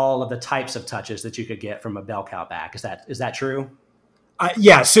like all of the types of touches that you could get from a bell cow back. Is that true?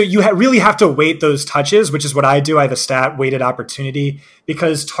 Yeah. So you really have to weight those touches, which is what I do. I have a stat weighted opportunity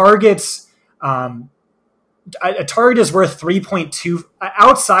because targets. A target is worth 3.2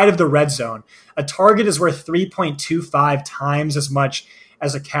 outside of the red zone. A target is worth 3.25 times as much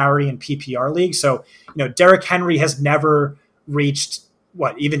as a carry in PPR league. So, Derrick Henry has never reached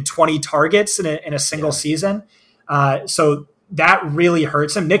even 20 targets in a single season. So that really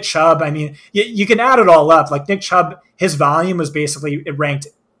hurts him. Nick Chubb, I mean, you can add it all up. Like Nick Chubb, his volume was basically, it ranked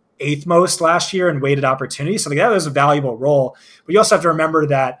 8th most last year in weighted opportunity. So that was a valuable role. But you also have to remember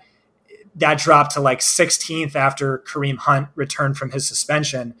that dropped to like 16th after Kareem Hunt returned from his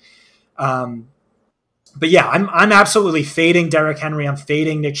suspension. But yeah, I'm absolutely fading Derrick Henry. I'm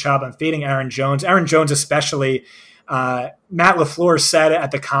fading Nick Chubb. I'm fading Aaron Jones. Aaron Jones especially. Matt LaFleur said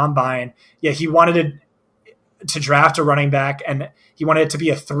at the Combine, he wanted to draft a running back, and he wanted it to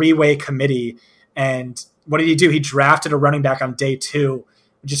be a three-way committee. And what did he do? He drafted a running back on day 2,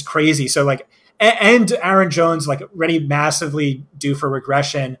 which is crazy. So like, and Aaron Jones like already massively due for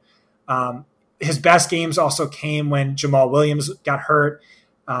regression. His best games also came when Jamal Williams got hurt.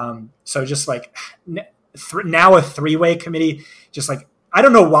 So just like now a three-way committee, just like, I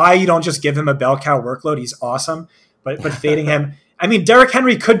don't know why you don't just give him a bell cow workload. He's awesome, but fading him. I mean, Derrick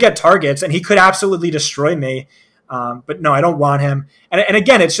Henry could get targets and he could absolutely destroy me. But no, I don't want him. And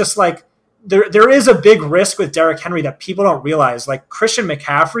again, it's just like, there is a big risk with Derrick Henry that people don't realize. Like Christian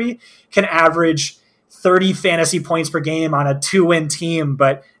McCaffrey can average 30 fantasy points per game on a 2-win team,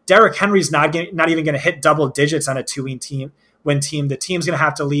 but Derrick Henry's not even going to hit double digits on a 2-win team. The team's going to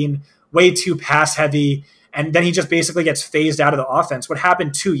have to lean way too pass heavy, and then he just basically gets phased out of the offense. What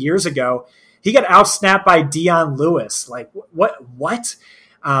happened 2 years ago? He got outsnapped by Dion Lewis. Like what?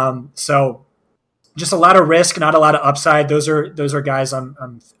 So just a lot of risk, not a lot of upside. Those are guys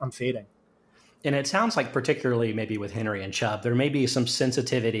I'm fading. And it sounds like particularly maybe with Henry and Chubb, there may be some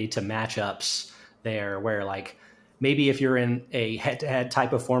sensitivity to matchups there where like maybe if you're in a head-to-head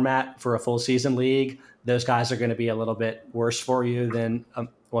type of format for a full season league, those guys are going to be a little bit worse for you than,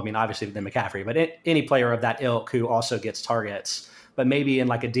 obviously than McCaffrey, but any player of that ilk who also gets targets. But maybe in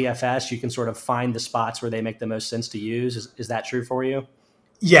like a DFS, you can sort of find the spots where they make the most sense to use. Is that true for you?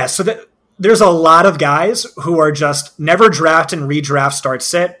 Yeah, so there's a lot of guys who are just never draft and redraft start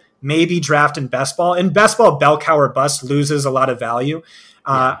sit, maybe draft in best ball. In best ball, bell cow or bust loses a lot of value.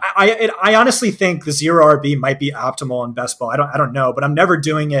 I honestly think the 0 RB might be optimal in best ball. I don't know, but I'm never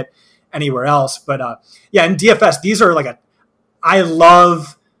doing it anywhere else. But in DFS, these are I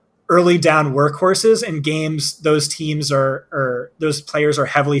love early down workhorses in games. Those teams those players are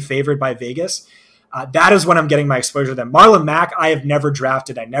heavily favored by Vegas. that is when I'm getting my exposure to them. Marlon Mack, I have never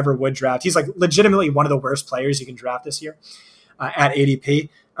drafted. I never would draft. He's like legitimately one of the worst players you can draft this year at ADP.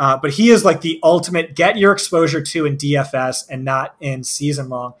 But he is like the ultimate get your exposure to in DFS and not in season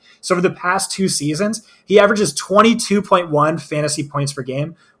long. So for the past 2 seasons, he averages 22.1 fantasy points per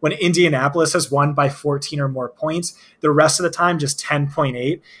game when Indianapolis has won by 14 or more points. The rest of the time, just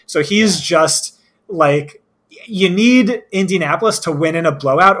 10.8. So he's just like, you need Indianapolis to win in a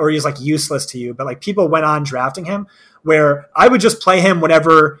blowout or he's like useless to you. But like people went on drafting him where I would just play him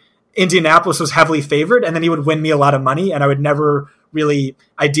whenever Indianapolis was heavily favored and then he would win me a lot of money and I would never really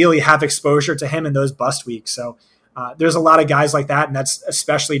ideally have exposure to him in those bust weeks. So there's a lot of guys like that, and that's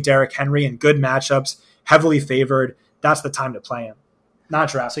especially Derrick Henry in good matchups, heavily favored. That's the time to play him, not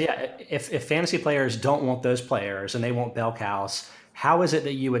draft. So yeah, if fantasy players don't want those players and they want bell cows, how is it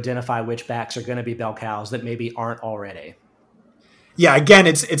that you identify which backs are going to be bell cows that maybe aren't already? Yeah, again,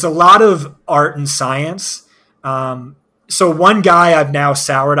 it's a lot of art and science. So one guy I've now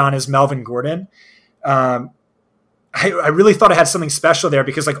soured on is Melvin Gordon. I really thought I had something special there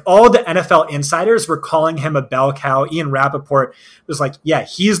because like all the NFL insiders were calling him a bell cow. Ian Rappaport was like, yeah,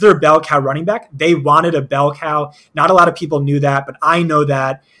 he's their bell cow running back. They wanted a bell cow. Not a lot of people knew that, but I know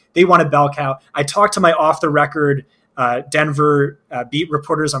that. They want a bell cow. I talked to my off the record Denver beat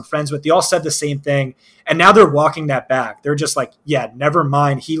reporters I'm friends with. They all said the same thing. And now they're walking that back. They're just like, yeah, never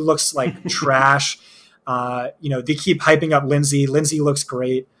mind. He looks like trash. They keep hyping up Lindsey. Lindsey looks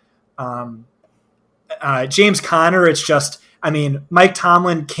great. James Conner, it's just, Mike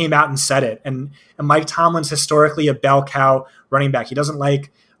Tomlin came out and said it. And Mike Tomlin's historically a bell cow running back. He doesn't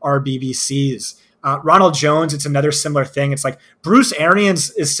like RBBCs. Ronald Jones, it's another similar thing. It's like Bruce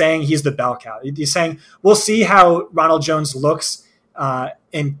Arians is saying he's the bell cow. He's saying, we'll see how Ronald Jones looks throughout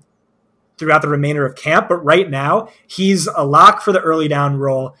the remainder of camp. But right now, he's a lock for the early down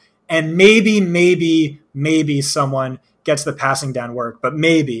role. And maybe someone gets the passing down work, but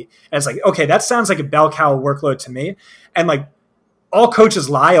maybe. And it's like, okay, that sounds like a bell cow workload to me. And like all coaches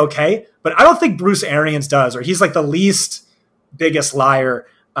lie, okay, but I don't think Bruce Arians does, or he's like the least biggest liar.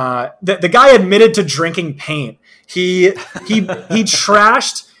 The guy admitted to drinking paint. He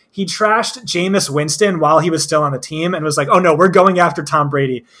trashed Jameis Winston while he was still on the team and was like, oh no, we're going after Tom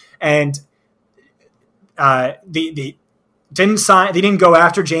Brady. And they didn't go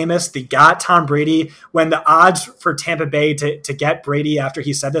after Jameis. They got Tom Brady when the odds for Tampa Bay to get Brady after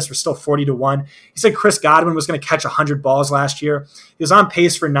he said this were still 40-1. He said Chris Godwin was going to catch 100 balls last year. He was on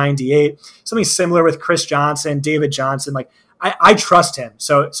pace for 98. Something similar with Chris Johnson, David Johnson. Like I trust him.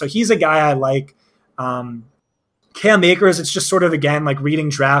 So he's a guy I like. Cam Akers, it's just sort of, again, like reading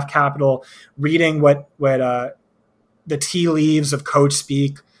draft capital, reading what the tea leaves of coach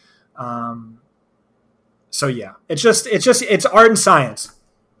speak. So yeah, it's art and science.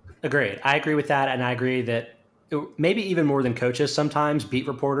 Agreed. I agree with that. And I agree that maybe even more than coaches, sometimes beat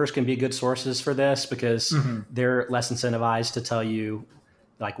reporters can be good sources for this because they're less incentivized to tell you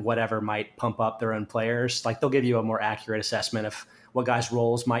like whatever might pump up their own players. Like they'll give you a more accurate assessment of what guys'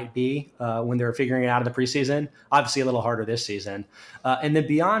 roles might be when they're figuring it out in the preseason. Obviously a little harder this season. And then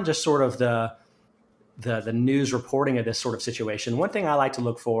beyond just sort of the news reporting of this sort of situation, one thing I like to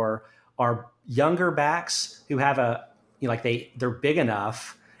look for are younger backs who have they're big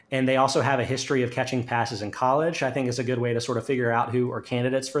enough and they also have a history of catching passes in college. I think is a good way to sort of figure out who are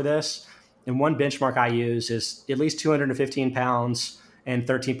candidates for this. And one benchmark I use is at least 215 pounds and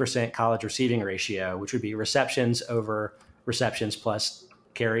 13% college receiving ratio, which would be receptions over receptions plus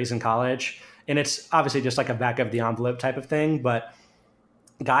carries in college. And it's obviously just like a back of the envelope type of thing, but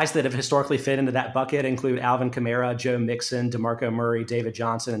guys that have historically fit into that bucket include Alvin Kamara, Joe Mixon, DeMarco Murray, David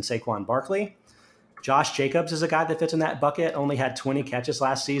Johnson, and Saquon Barkley. Josh Jacobs is a guy that fits in that bucket, only had 20 catches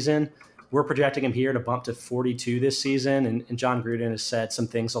last season. We're projecting him here to bump to 42 this season, and John Gruden has said some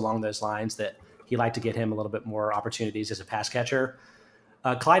things along those lines that he'd like to get him a little bit more opportunities as a pass catcher.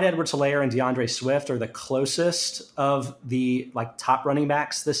 Clyde Edwards-Helaire and DeAndre Swift are the closest of the top running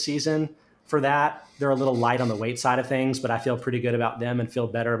backs this season. For that, they're a little light on the weight side of things, but I feel pretty good about them and feel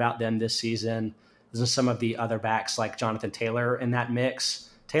better about them this season than some of the other backs like Jonathan Taylor in that mix.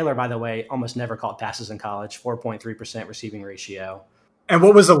 Taylor, by the way, almost never caught passes in college, 4.3% receiving ratio. And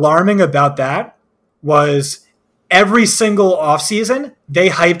what was alarming about that was every single offseason, they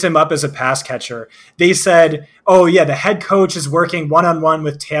hyped him up as a pass catcher. They said, oh yeah, the head coach is working one-on-one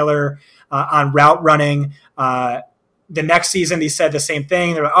with Taylor on route running. The next season, they said the same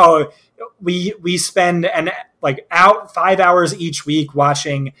thing. They're like, oh, we spend out 5 hours each week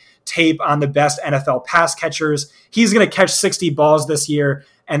watching tape on the best NFL pass catchers. He's going to catch 60 balls this year,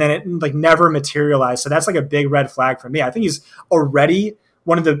 and then it never materialized. So that's a big red flag for me. I think he's already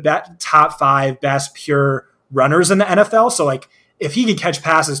one of the top 5 best pure runners in the NFL. So like if he could catch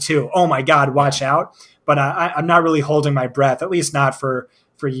passes too, oh my God, watch out. But I'm not really holding my breath, at least not for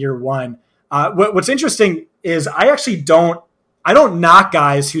year one. What's interesting is I don't knock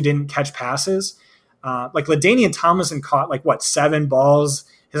guys who didn't catch passes. Like LaDainian Tomlinson caught 7 balls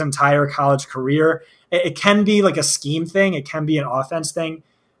his entire college career. It can be like a scheme thing. It can be an offense thing.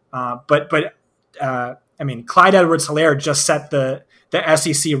 But I mean, Clyde Edwards-Helaire just set the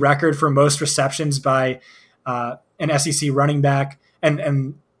SEC record for most receptions by an SEC running back.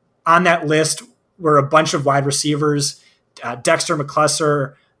 And on that list were a bunch of wide receivers, Dexter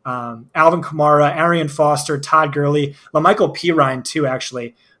McCluster, Alvin Kamara, Arian Foster, Todd Gurley, LaMichael Pirine too,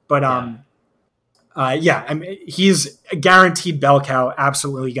 actually. But I mean, he's a guaranteed bell cow,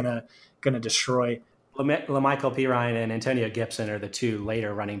 absolutely gonna destroy. LaMichael Pirine and Antonio Gibson are the 2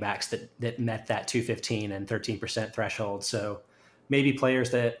 later running backs that met that 215 and 13% threshold. So maybe players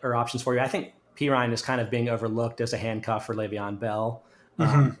that are options for you. I think Pirine is kind of being overlooked as a handcuff for Le'Veon Bell.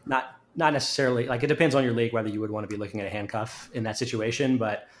 Not necessarily, like, it depends on your league whether you would want to be looking at a handcuff in that situation,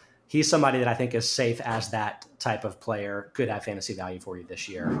 but he's somebody that I think is safe as that type of player, could have fantasy value for you this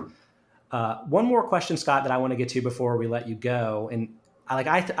year. One more question, Scott, that I want to get to before we let you go. And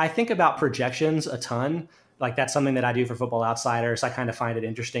I think about projections a ton. Like, that's something that I do for Football Outsiders. I kind of find it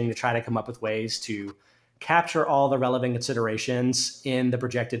interesting to try to come up with ways to capture all the relevant considerations in the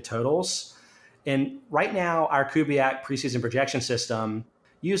projected totals. And right now, our Kubiak preseason projection system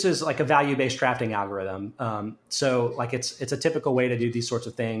uses like a value-based drafting algorithm. So like it's a typical way to do these sorts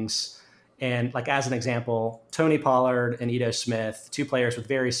of things. And like, as an example, Tony Pollard and Ito Smith, 2 players with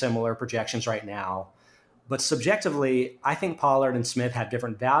very similar projections right now. But subjectively, I think Pollard and Smith have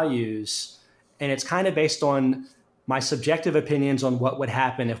different values. And it's kind of based on my subjective opinions on what would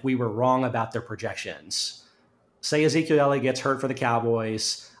happen if we were wrong about their projections. Say Ezekiel Elliott gets hurt for the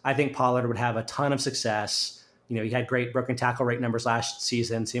Cowboys. I think Pollard would have a ton of success. You know, he had great broken tackle rate numbers last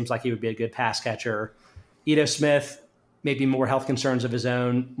season. Seems like he would be a good pass catcher. Ito Smith, maybe more health concerns of his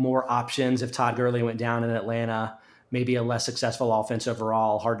own, more options if Todd Gurley went down in Atlanta, maybe a less successful offense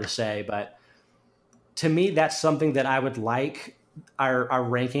overall, hard to say. But to me, that's something that I would like our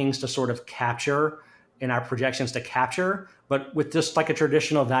rankings to sort of capture and our projections to capture. But with just like a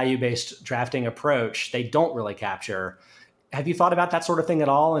traditional value-based drafting approach, they don't really capture. Have you thought about that sort of thing at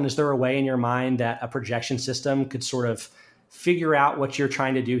all? And is there a way in your mind that a projection system could sort of figure out what you're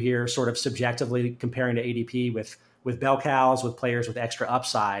trying to do here, sort of subjectively comparing to ADP with bell cows, with players with extra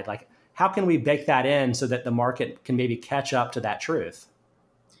upside? Like, how can we bake that in so that the market can maybe catch up to that truth?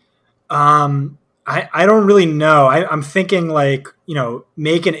 I don't really know. I'm thinking like,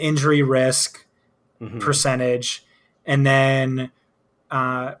 make an injury risk percentage, and then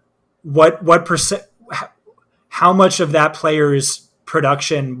what percent, how much of that player's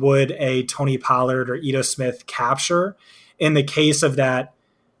production would a Tony Pollard or Ito Smith capture in the case of that,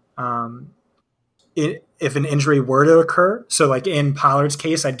 if an injury were to occur? So like in Pollard's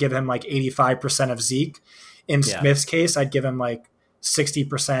case, I'd give him like 85% of Zeke. In Smith's case, I'd give him like 60%,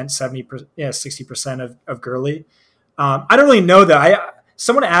 70%, 60% of Gurley. I don't really know that.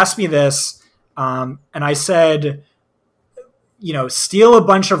 Someone asked me this, and I said, steal a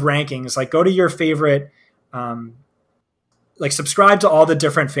bunch of rankings, like go to your favorite, like subscribe to all the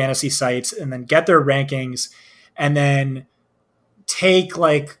different fantasy sites and then get their rankings, and then take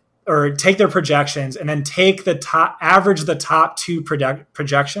their projections and then average the top 2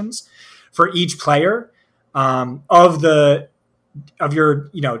 projections for each player, of your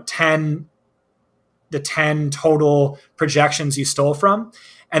 10 total projections you stole from,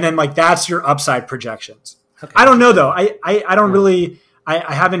 and then like that's your upside projections. Okay. I don't know though. I don't really.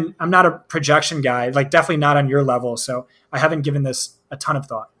 I'm not a projection guy, like definitely not on your level. So I haven't given this a ton of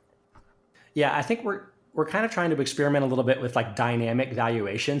thought. Yeah, I think we're kind of trying to experiment a little bit with like dynamic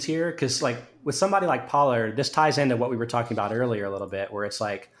valuations here. Cause like with somebody like Pollard, this ties into what we were talking about earlier a little bit, where it's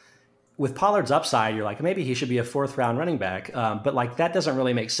like with Pollard's upside, you're like, maybe he should be a 4th round running back. But like, that doesn't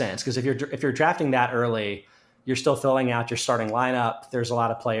really make sense. Cause if you're drafting that early, you're still filling out your starting lineup. There's a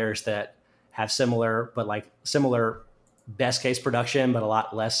lot of players that have similar best case production, but a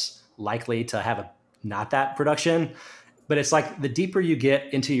lot less likely to have not that production. But it's like the deeper you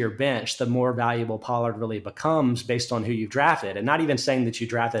get into your bench, the more valuable Pollard really becomes based on who you've drafted. And not even saying that you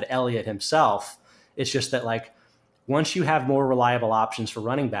drafted Elliott himself. It's just that like once you have more reliable options for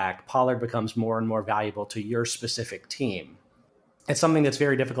running back, Pollard becomes more and more valuable to your specific team. It's something that's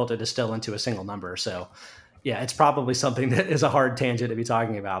very difficult to distill into a single number. So yeah, it's probably something that is a hard tangent to be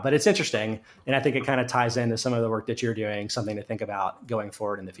talking about, but it's interesting. And I think it kind of ties into some of the work that you're doing, something to think about going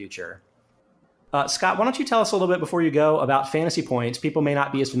forward in the future. Scott, why don't you tell us a little bit before you go about Fantasy Points? People may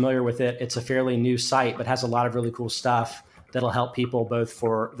not be as familiar with it. It's a fairly new site, but has a lot of really cool stuff that'll help people both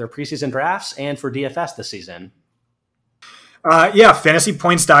for their preseason drafts and for DFS this season.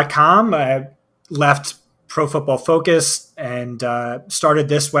 Fantasypoints.com. I left Pro Football Focus and started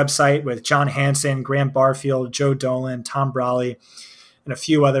this website with John Hansen, Graham Barfield, Joe Dolan, Tom Brawley, and a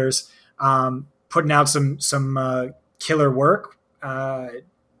few others, putting out some killer work.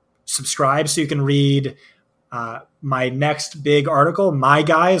 Subscribe so you can read my next big article, My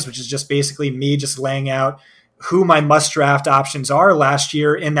Guys, which is just basically me just laying out who my must-draft options are. Last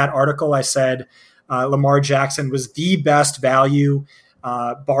year in that article, I said Lamar Jackson was the best value,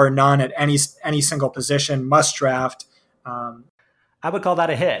 bar none, at any single position, must-draft. I would call that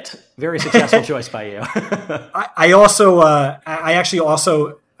a hit. Very successful choice by you. I actually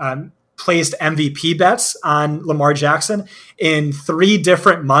also placed MVP bets on Lamar Jackson in 3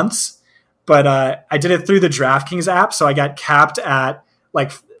 different months, but I did it through the DraftKings app, so I got capped at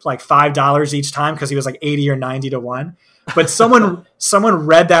like $5 each time because he was like 80 or 90 to 1. But someone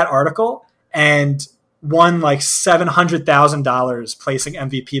read that article and won like $700,000 placing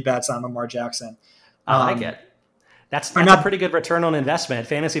MVP bets on Lamar Jackson. I like it. That's a pretty good return on investment.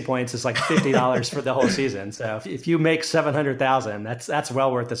 Fantasy Points is like $50 for the whole season. So if you make $700,000, that's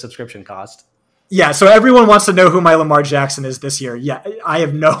well worth the subscription cost. Yeah. So everyone wants to know who my Lamar Jackson is this year. Yeah, I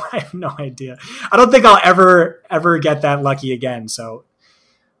have no idea. I don't think I'll ever get that lucky again. So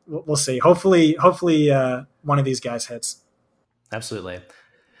we'll see. Hopefully, one of these guys hits. Absolutely.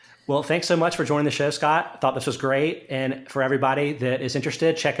 Well, thanks so much for joining the show, Scott. I thought this was great. And for everybody that is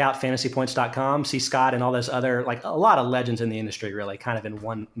interested, check out fantasypoints.com. See Scott and all those other, like a lot of legends in the industry, really kind of in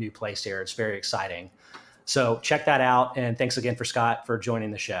one new place here. It's very exciting. So check that out. And thanks again for Scott for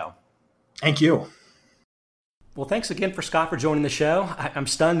joining the show. Thank you. Well, thanks again for Scott for joining the show. I'm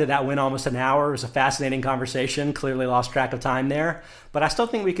stunned that went almost an hour. It was a fascinating conversation. Clearly lost track of time there. But I still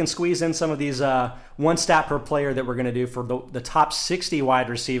think we can squeeze in some of these one stat per player that we're going to do for the top 60 wide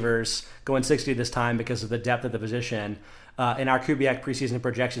receivers, going 60 this time because of the depth of the position in our Kubiak preseason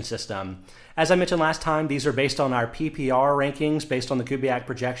projection system. As I mentioned last time, these are based on our PPR rankings, based on the Kubiak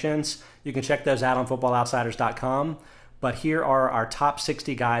projections. You can check those out on footballoutsiders.com. But here are our top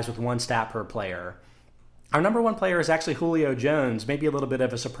 60 guys with one stat per player. Our number 1 player is actually Julio Jones, maybe a little bit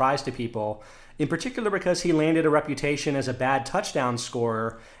of a surprise to people, in particular because he landed a reputation as a bad touchdown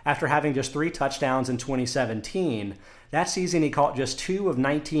scorer after having just 3 touchdowns in 2017. That season, he caught just 2 of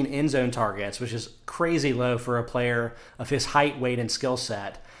 19 end zone targets, which is crazy low for a player of his height, weight, and skill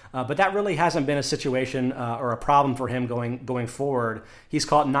set. But that really hasn't been a situation or a problem for him going forward. He's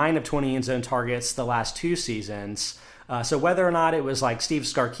caught 9 of 20 end zone targets the last 2 seasons. So whether or not it was like Steve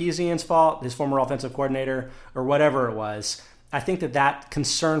Sarkisian's fault, his former offensive coordinator, or whatever it was, I think that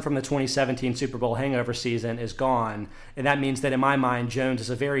concern from the 2017 Super Bowl hangover season is gone. And that means that in my mind, Jones is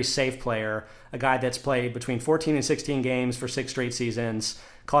a very safe player, a guy that's played between 14 and 16 games for 6 straight seasons,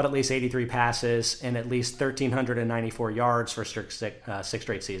 caught at least 83 passes, and at least 1,394 yards for 6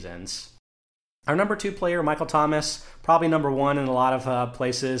 straight seasons. Our number 2 player, Michael Thomas, probably number 1 in a lot of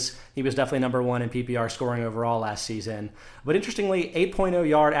places. He was definitely number 1 in PPR scoring overall last season. But interestingly, 8.0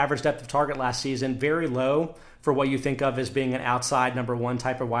 yard average depth of target last season, very low for what you think of as being an outside number 1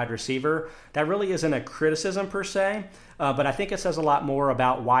 type of wide receiver. That really isn't a criticism per se, but I think it says a lot more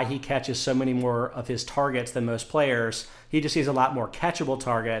about why he catches so many more of his targets than most players. He just sees a lot more catchable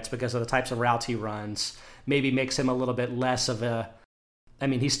targets because of the types of routes he runs. Maybe makes him a little bit less of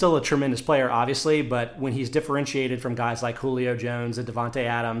he's still a tremendous player, obviously, but when he's differentiated from guys like Julio Jones and Devontae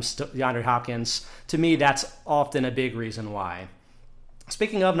Adams, DeAndre Hopkins, to me, that's often a big reason why.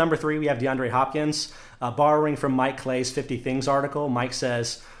 Speaking of number 3, we have DeAndre Hopkins. Borrowing from Mike Clay's 50 Things article, Mike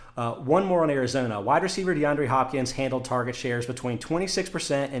says, one more on Arizona. Wide receiver DeAndre Hopkins handled target shares between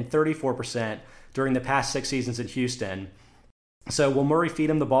 26% and 34% during the past 6 seasons in Houston. So will Murray feed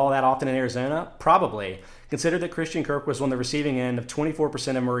him the ball that often in Arizona? Probably. Consider that Christian Kirk was on the receiving end of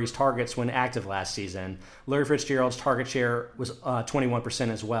 24% of Murray's targets when active last season. Larry Fitzgerald's target share was 21%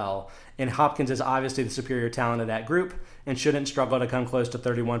 as well. And Hopkins is obviously the superior talent of that group and shouldn't struggle to come close to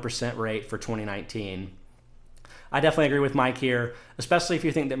 31% rate for 2019. I definitely agree with Mike here, especially if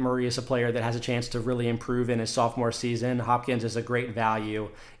you think that Murray is a player that has a chance to really improve in his sophomore season. Hopkins is a great value,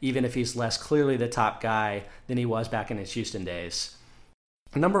 even if he's less clearly the top guy than he was back in his Houston days.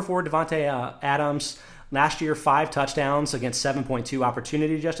 Number 4, Devontae Adams. Last year, 5 touchdowns against 7.2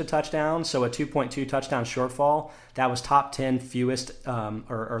 opportunity adjusted touchdowns, so a 2.2 touchdown shortfall. That was top 10 fewest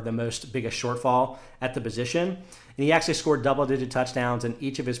or the most biggest shortfall at the position. And he actually scored double-digit touchdowns in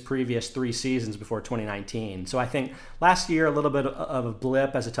each of his previous 3 seasons before 2019. So I think last year, a little bit of a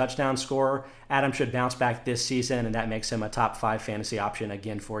blip as a touchdown scorer. Adam should bounce back this season, and that makes him a top 5 fantasy option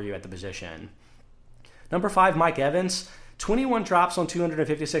again for you at the position. Number 5, Mike Evans. 21 drops on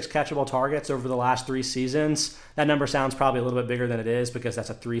 256 catchable targets over the last 3 seasons. That number sounds probably a little bit bigger than it is because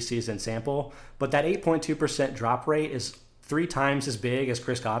that's a 3-season sample. But that 8.2% drop rate is 3 times as big as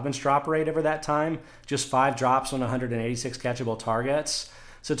Chris Godwin's drop rate over that time. Just 5 drops on 186 catchable targets.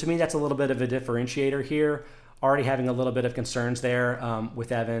 So to me, that's a little bit of a differentiator here. Already having a little bit of concerns there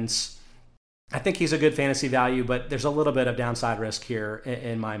with Evans. I think he's a good fantasy value, but there's a little bit of downside risk here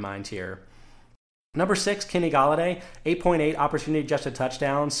in my mind here. Number 6, Kenny Golladay, 8.8 opportunity-adjusted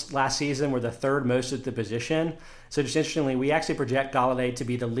touchdowns last season were the 3rd most at the position. So just interestingly, we actually project Golladay to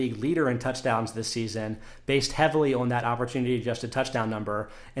be the league leader in touchdowns this season, based heavily on that opportunity-adjusted touchdown number.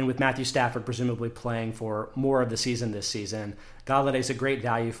 And with Matthew Stafford presumably playing for more of the season this season, Galladay's a great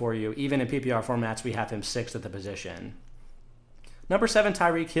value for you. Even in PPR formats, we have him 6th at the position. Number 7,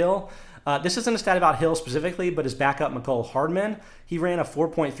 Tyreek Hill. This isn't a stat about Hill specifically, but his backup, Mecole Hardman, he ran a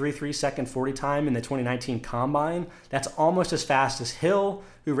 4.33 second 40 time in the 2019 Combine. That's almost as fast as Hill,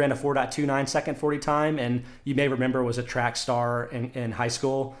 who ran a 4.29 second 40 time, and you may remember was a track star in high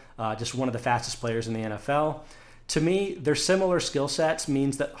school, just one of the fastest players in the NFL. To me, their similar skill sets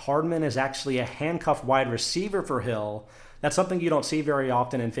means that Hardman is actually a handcuff wide receiver for Hill. That's something you don't see very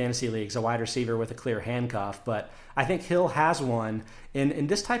often in fantasy leagues, a wide receiver with a clear handcuff, but I think Hill has one. In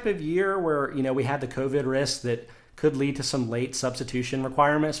this type of year where, we had the COVID risk that could lead to some late substitution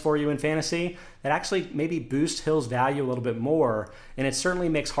requirements for you in fantasy, that actually maybe boosts Hill's value a little bit more, and it certainly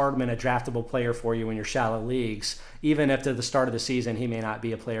makes Hardman a draftable player for you in your shallow leagues, even if to the start of the season he may not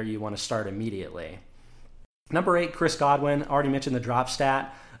be a player you want to start immediately. Number 8, Chris Godwin. Already mentioned the drop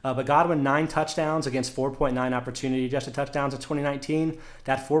stat. But Godwin, 9 touchdowns against 4.9 opportunity-adjusted touchdowns in 2019.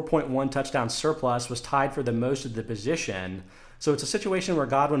 That 4.1 touchdown surplus was tied for the most of the position. So it's a situation where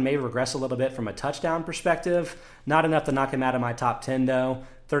Godwin may regress a little bit from a touchdown perspective. Not enough to knock him out of my top 10, though.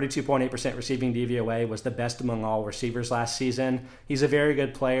 32.8% receiving DVOA was the best among all receivers last season. He's a very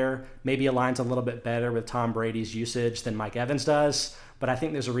good player. Maybe aligns a little bit better with Tom Brady's usage than Mike Evans does. But I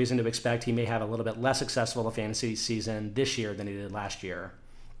think there's a reason to expect he may have a little bit less successful a fantasy season this year than he did last year.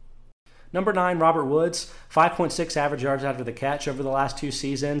 Number 9, Robert Woods, 5.6 average yards after the catch over the last 2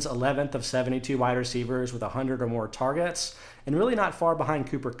 seasons, 11th of 72 wide receivers with 100 or more targets, and really not far behind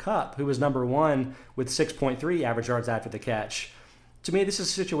Cooper Kupp, who was number 1 with 6.3 average yards after the catch. To me, this is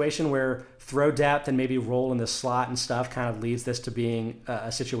a situation where throw depth and maybe roll in the slot and stuff kind of leads this to being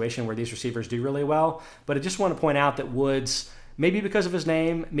a situation where these receivers do really well. But I just want to point out that Woods, maybe because of his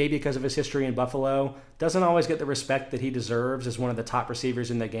name, maybe because of his history in Buffalo, doesn't always get the respect that he deserves as one of the top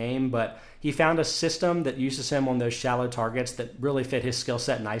receivers in the game, but he found a system that uses him on those shallow targets that really fit his skill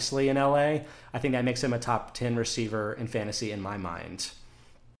set nicely in LA. I think that makes him a top 10 receiver in fantasy in my mind.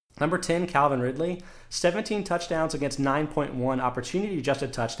 Number 10, Calvin Ridley, 17 touchdowns against 9.1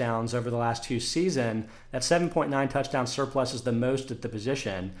 opportunity-adjusted touchdowns over the last 2 seasons. That 7.9 touchdown surplus is the most at the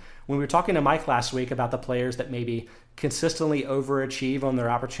position. When we were talking to Mike last week about the players that maybe consistently overachieve on their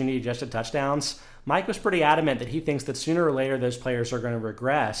opportunity-adjusted touchdowns, Mike was pretty adamant that he thinks that sooner or later those players are going to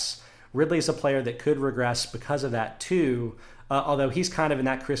regress. Ridley's a player that could regress because of that too, although he's kind of in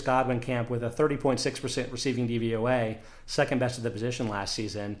that Chris Godwin camp with a 30.6% receiving DVOA, second best at the position last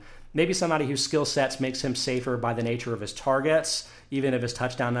season. Maybe somebody whose skill sets makes him safer by the nature of his targets, even if his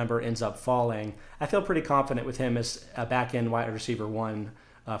touchdown number ends up falling. I feel pretty confident with him as a back-end wide receiver 1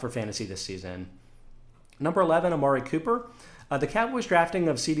 for fantasy this season. Number 11, Amari Cooper. The Cowboys drafting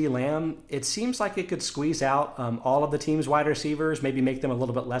of CeeDee Lamb, it seems like it could squeeze out all of the team's wide receivers, maybe make them a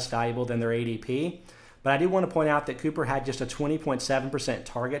little bit less valuable than their ADP. But I do want to point out that Cooper had just a 20.7%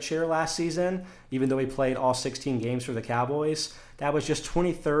 target share last season, even though he played all 16 games for the Cowboys. That was just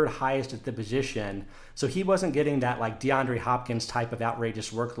 23rd highest at the position. So he wasn't getting that like DeAndre Hopkins type of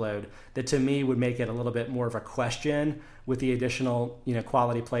outrageous workload that to me would make it a little bit more of a question with the additional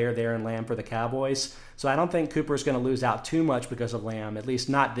quality player there in Lamb for the Cowboys. So I don't think Cooper is going to lose out too much because of Lamb, at least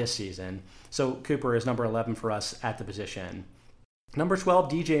not this season. So Cooper is number 11 for us at the position. Number 12,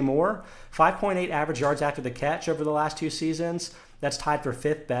 DJ Moore, 5.8 average yards after the catch over the last 2 seasons. That's tied for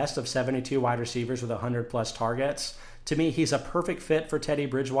 5th best of 72 wide receivers with 100-plus targets. To me, he's a perfect fit for Teddy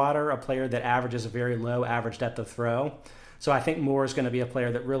Bridgewater, a player that averages a very low average depth of throw. So I think Moore is going to be a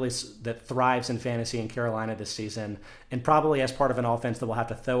player that thrives in fantasy in Carolina this season, and probably as part of an offense that will have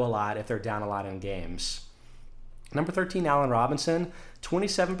to throw a lot if they're down a lot in games. Number 13, Allen Robinson.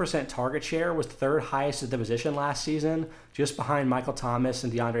 27% target share, was third highest at the position last season, just behind Michael Thomas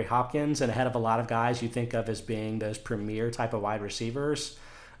and DeAndre Hopkins, and ahead of a lot of guys you think of as being those premier type of wide receivers.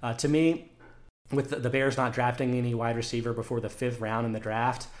 To me, with the Bears not drafting any wide receiver before the 5th round in the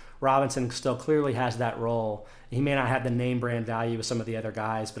draft, Robinson still clearly has that role. He may not have the name brand value of some of the other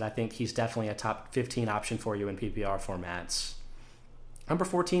guys, but I think he's definitely a top 15 option for you in PPR formats. Number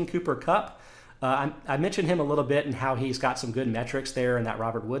 14, Cooper Kupp. I mentioned him a little bit and how he's got some good metrics there in that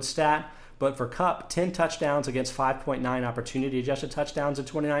Robert Woods stat. But for Kupp, 10 touchdowns against 5.9 opportunity-adjusted touchdowns in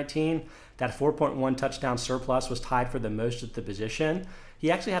 2019. That 4.1 touchdown surplus was tied for the most at the position. He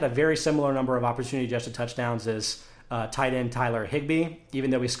actually had a very similar number of opportunity-adjusted touchdowns as tight end Tyler Higbee, even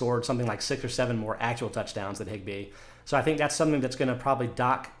though he scored something like 6 or 7 more actual touchdowns than Higbee. So I think that's something that's going to probably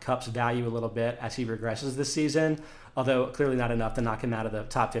dock Kupp's value a little bit as he regresses this season, although clearly not enough to knock him out of the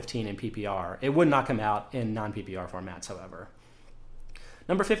top 15 in PPR. It would knock him out in non-PPR formats, however.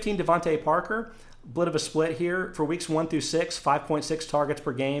 Number 15, Devontae Parker. A bit of a split here. For weeks 1 through 6, 5.6 targets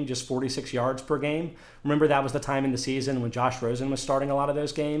per game, just 46 yards per game. Remember, that was the time in the season when Josh Rosen was starting a lot of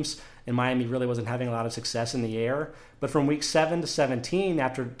those games, and Miami really wasn't having a lot of success in the air. But from week 7 to 17,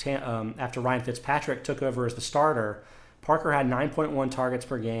 after Ryan Fitzpatrick took over as the starter, Parker had 9.1 targets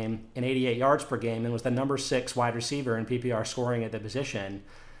per game and 88 yards per game and was the number 6 wide receiver in PPR scoring at the position.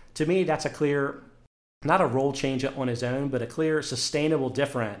 To me, that's a clear, not a role change on his own, but a clear sustainable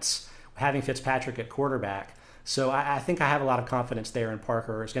difference having Fitzpatrick at quarterback. So I think I have a lot of confidence there in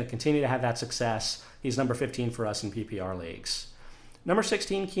Parker. He's going to continue to have that success. He's number 15 for us in PPR leagues. Number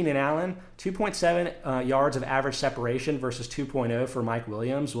 16, Keenan Allen, 2.7 yards of average separation versus 2.0 for Mike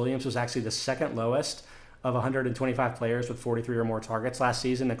Williams. Williams was actually the second lowest of 125 players with 43 or more targets last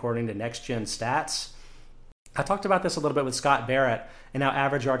season, according to Next Gen Stats. I talked about this a little bit with Scott Barrett and how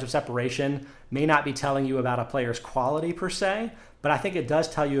average yards of separation may not be telling you about a player's quality per se, but I think it does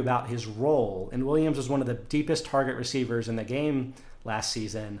tell you about his role. And Williams was one of the deepest target receivers in the game last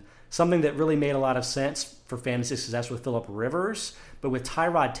season, something that really made a lot of sense for fantasy success with Phillip Rivers. But with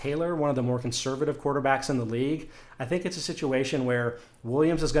Tyrod Taylor, one of the more conservative quarterbacks in the league, I think it's a situation where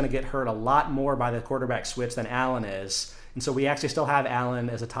Williams is going to get hurt a lot more by the quarterback switch than Allen is. And so we actually still have Allen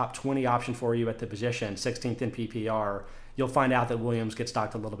as a top 20 option for you at the position, 16th in PPR. You'll find out that Williams gets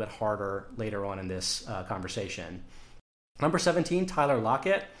docked a little bit harder later on in this conversation. Number 17, Tyler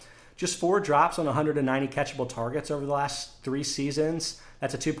Lockett. Just 4 drops on 190 catchable targets over the last 3 seasons.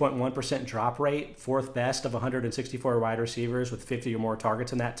 That's a 2.1% drop rate, 4th best of 164 wide receivers with 50 or more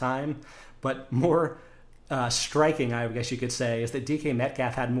targets in that time. But more striking, I guess you could say, is that DK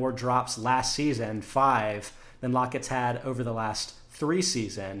Metcalf had more drops last season, 5, than Lockett's had over the last 3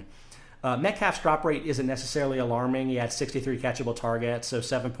 seasons. Metcalf's drop rate isn't necessarily alarming. He had 63 catchable targets, so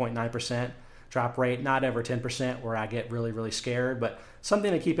 7.9% drop rate, not over 10% where I get really, really scared. But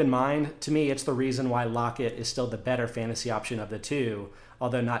something to keep in mind, to me, it's the reason why Lockett is still the better fantasy option of the two,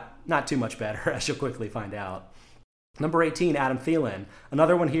 although not too much better, as you'll quickly find out. Number 18, Adam Thielen.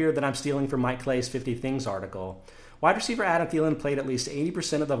 Another one here that I'm stealing from Mike Clay's 50 Things article. Wide receiver Adam Thielen played at least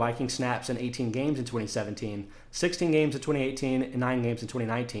 80% of the Viking snaps in 18 games in 2017, 16 games in 2018, and 9 games in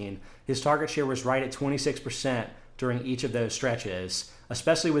 2019. His target share was right at 26% during each of those stretches.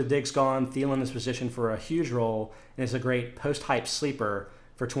 Especially with Diggs gone, Thielen is positioned for a huge role and is a great post-hype sleeper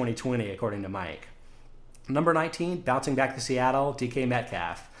for 2020, according to Mike. Number 19, bouncing back to Seattle, DK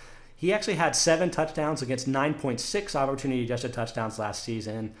Metcalf. He actually had 7 touchdowns against 9.6 opportunity-adjusted touchdowns last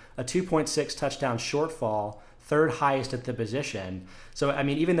season, a 2.6 touchdown shortfall, 3rd highest at the position. So, I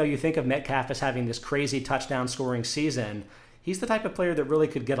mean, even though you think of Metcalf as having this crazy touchdown scoring season, he's the type of player that really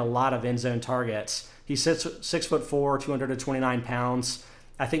could get a lot of end zone targets. He's 6'4", 229 pounds.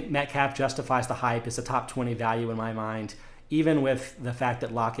 I think Metcalf justifies the hype. It's a top 20 value in my mind, even with the fact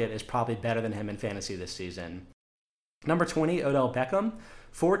that Lockett is probably better than him in fantasy this season. Number 20, Odell Beckham.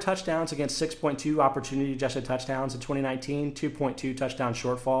 4 touchdowns against 6.2 opportunity-adjusted touchdowns in 2019, 2.2 touchdown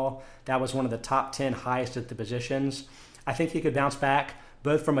shortfall. That was one of the top 10 highest at the positions. I think he could bounce back,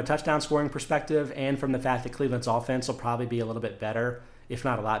 both from a touchdown scoring perspective and from the fact that Cleveland's offense will probably be a little bit better, if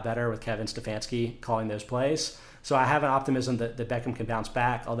not a lot better, with Kevin Stefanski calling those plays. So I have an optimism that Beckham can bounce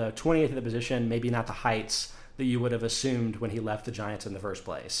back, although 20th at the position, maybe not the heights that you would have assumed when he left the Giants in the first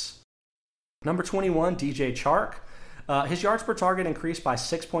place. Number 21, DJ Chark. His yards per target increased by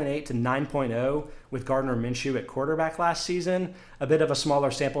 6.8 to 9.0 with Gardner Minshew at quarterback last season. A bit of a smaller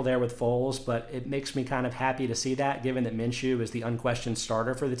sample there with Foles, but it makes me kind of happy to see that, given that Minshew is the unquestioned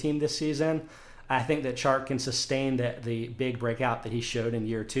starter for the team this season. I think that Chark can sustain the big breakout that he showed in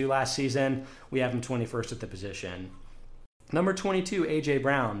year 2 last season. We have him 21st at the position. Number 22, A.J.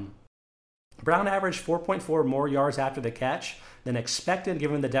 Brown. Brown averaged 4.4 more yards after the catch than expected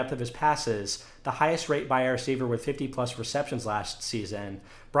given the depth of his passes, the highest rate by a receiver with 50-plus receptions last season.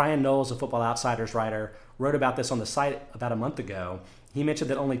 Brian Knowles, a Football Outsiders writer, wrote about this on the site about a month ago. He mentioned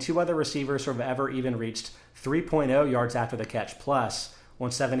that only 2 other receivers have ever even reached 3.0 yards after the catch plus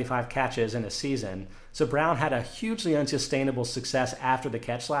on 75 catches in a season. So Brown had a hugely unsustainable success after the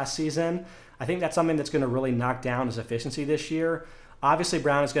catch last season. I think that's something that's going to really knock down his efficiency this year. Obviously,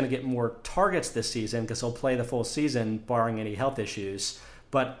 Brown is going to get more targets this season because he'll play the full season, barring any health issues.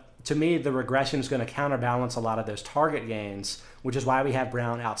 But to me, the regression is going to counterbalance a lot of those target gains, which is why we have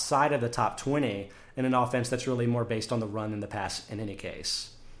Brown outside of the top 20 in an offense that's really more based on the run than the pass in any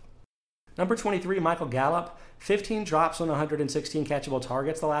case. Number 23, Michael Gallup. 15 drops on 116 catchable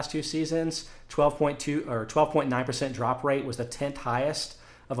targets the last 2 seasons. 12.9% drop rate was the 10th highest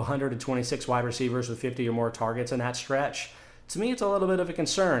of 126 wide receivers with 50 or more targets in that stretch. To me, it's a little bit of a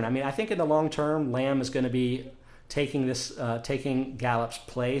concern. I mean, I think in the long term, Lamb is going to be taking Gallup's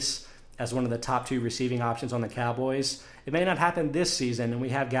place as one of the top 2 receiving options on the Cowboys. It may not happen this season, and we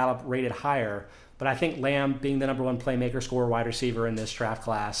have Gallup rated higher, but I think Lamb, being the number 1 playmaker, scorer, wide receiver in this draft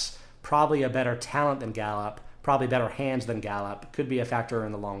class, probably a better talent than Gallup, probably better hands than Gallup, could be a factor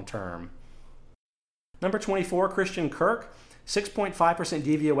in the long term. Number 24, Christian Kirk. 6.5%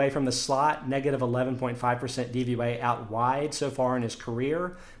 DVOA from the slot, negative 11.5% DVOA out wide so far in his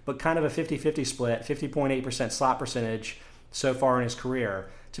career, but kind of a 50-50 split, 50.8% slot percentage so far in his career.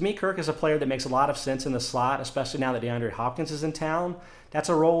 To me, Kirk is a player that makes a lot of sense in the slot, especially now that DeAndre Hopkins is in town. That's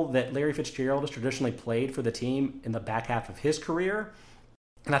a role that Larry Fitzgerald has traditionally played for the team in the back half of his career.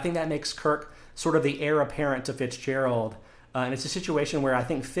 And I think that makes Kirk sort of the heir apparent to Fitzgerald. And it's a situation where I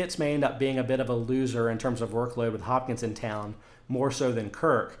think Fitz may end up being a bit of a loser in terms of workload with Hopkins in town, more so than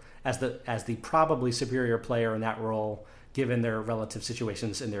Kirk, as the probably superior player in that role, given their relative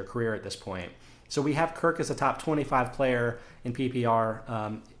situations in their career at this point. So we have Kirk as a top 25 player in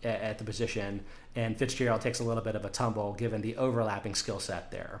PPR at the position, and Fitzgerald takes a little bit of a tumble given the overlapping skill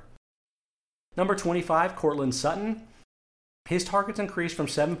set there. Number 25, Courtland Sutton. His targets increased from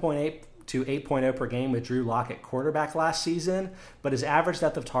 7.8 to 8.0 per game with Drew Lock at quarterback last season, but his average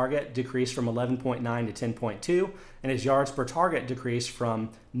depth of target decreased from 11.9 to 10.2, and his yards per target decreased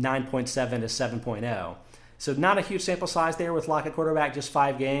from 9.7 to 7.0. So not a huge sample size there with Lock at quarterback, just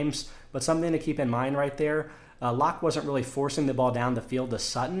 5 games, but something to keep in mind right there. Lock wasn't really forcing the ball down the field to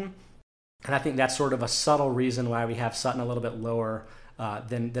Sutton, and I think that's sort of a subtle reason why we have Sutton a little bit lower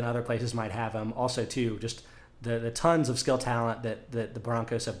than other places might have him. Also, too, just the tons of skill talent that the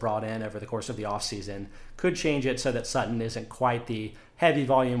Broncos have brought in over the course of the offseason could change it so that Sutton isn't quite the heavy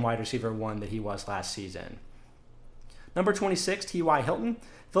volume wide receiver 1 that he was last season. Number 26, T.Y. Hilton.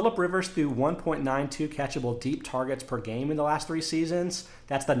 Phillip Rivers threw 1.92 catchable deep targets per game in the last 3 seasons.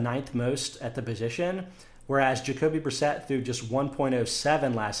 That's the 9th most at the position. Whereas Jacoby Brissett threw just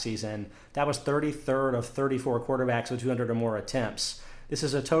 1.07 last season. That was 33rd of 34 quarterbacks with 200 or more attempts. This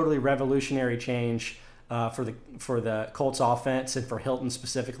is a totally revolutionary change for the Colts offense and for Hilton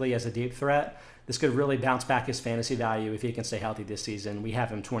specifically as a deep threat. This could really bounce back his fantasy value if he can stay healthy this season. We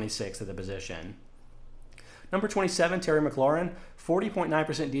have him 26th at the position. Number 27, Terry McLaurin, 40.9%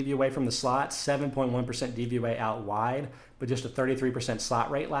 DVOA from the slot, 7.1% DVOA out wide, but just a 33% slot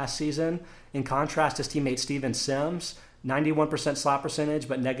rate last season. In contrast, his teammate Steven Sims, 91% slot percentage,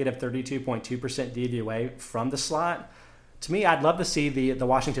 but negative 32.2% DVOA from the slot. To me, I'd love to see the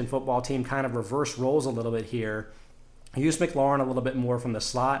Washington football team kind of reverse roles a little bit here. Use McLaurin a little bit more from the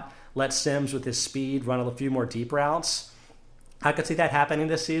slot. Let Sims, with his speed, run a few more deep routes. I could see that happening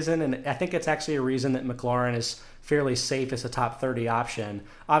this season, and I think it's actually a reason that McLaurin is fairly safe as a top 30 option.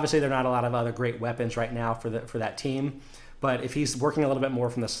 Obviously, there are not a lot of other great weapons right now for that team, but if he's working a little bit more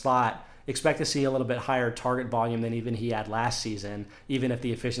from the slot, expect to see a little bit higher target volume than even he had last season, even if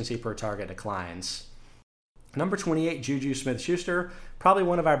the efficiency per target declines. Number 28, Juju Smith-Schuster, probably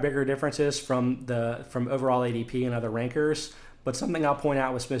one of our bigger differences from overall ADP and other rankers, but something I'll point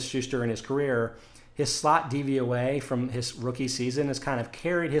out with Smith-Schuster in his career, his slot DVOA from his rookie season has kind of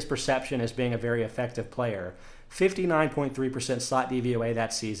carried his perception as being a very effective player. 59.3% slot DVOA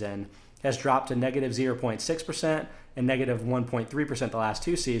that season has dropped to negative 0.6% and negative 1.3% the last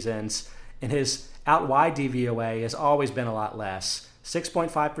 2 seasons, and his out wide DVOA has always been a lot less.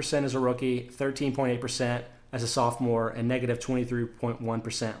 6.5% as a rookie, 13.8% as a sophomore, and negative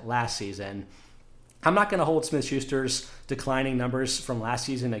 23.1% last season. I'm not going to hold Smith-Schuster's declining numbers from last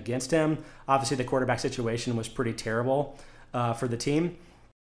season against him. Obviously, the quarterback situation was pretty terrible for the team.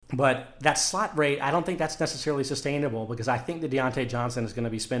 But that slot rate, I don't think that's necessarily sustainable because I think that Deontay Johnson is going to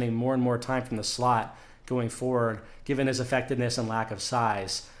be spending more and more time from the slot going forward, given his effectiveness and lack of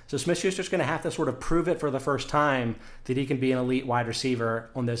size. So Smith-Schuster's going to have to sort of prove it for the first time that he can be an elite wide receiver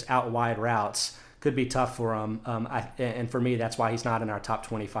on those out wide routes. Could be tough for him. And for me, that's why he's not in our top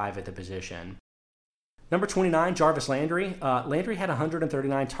 25 at the position. Number 29, Jarvis Landry. Landry had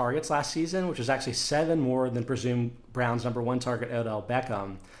 139 targets last season, which is actually 7 more than presumed Browns' number 1 target, Odell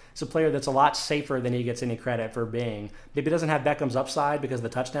Beckham. It's a player that's a lot safer than he gets any credit for being. Maybe doesn't have Beckham's upside because the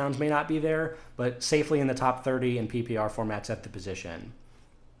touchdowns may not be there, but safely in the top 30 in PPR formats at the position.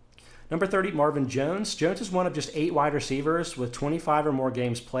 Number 30, Marvin Jones. Jones is one of just 8 wide receivers with 25 or more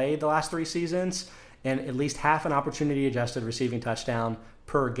games played the last 3 seasons and at least half an opportunity-adjusted receiving touchdown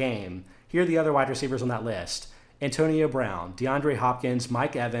per game. Here are the other wide receivers on that list: Antonio Brown, DeAndre Hopkins,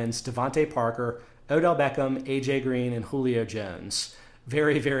 Mike Evans, Devontae Parker, Odell Beckham, A.J. Green, and Julio Jones.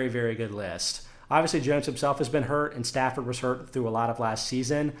 Very, very, very good list. Obviously, Jones himself has been hurt, and Stafford was hurt through a lot of last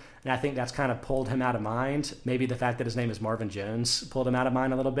season, and I think that's kind of pulled him out of mind. Maybe the fact that his name is Marvin Jones pulled him out of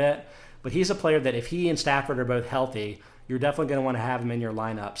mind a little bit. But he's a player that if he and Stafford are both healthy, you're definitely going to want to have him in your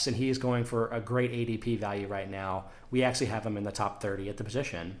lineups, and he is going for a great ADP value right now. We actually have him in the top 30 at the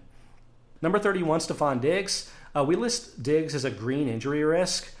position. Number 31, Stephon Diggs. We list Diggs as a green injury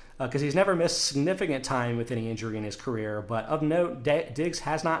risk because he's never missed significant time with any injury in his career. But of note, Diggs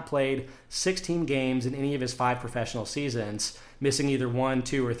has not played 16 games in any of his 5 professional seasons, missing either 1,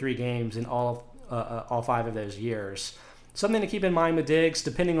 2, or 3 games in all 5 of those years. Something to keep in mind with Diggs,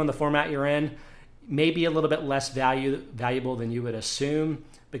 depending on the format you're in, maybe a little bit less valuable than you would assume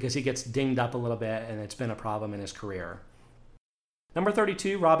because he gets dinged up a little bit and it's been a problem in his career. Number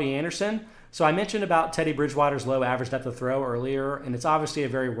 32, Robbie Anderson. So I mentioned about Teddy Bridgewater's low average depth of throw earlier, and it's obviously a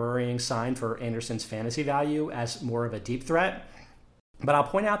very worrying sign for Anderson's fantasy value as more of a deep threat. But I'll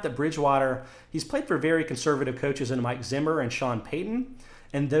point out that Bridgewater, he's played for very conservative coaches in Mike Zimmer and Sean Payton,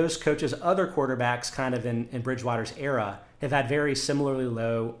 and those coaches, other quarterbacks kind of in Bridgewater's era, have had very similarly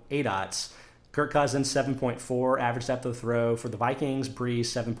low ADOTs. Kirk Cousins, 7.4 average depth of throw for the Vikings,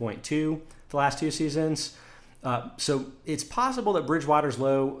 Breeze, 7.2 the last 2 seasons. So it's possible that Bridgewater's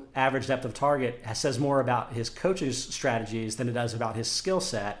low average depth of target says more about his coach's strategies than it does about his skill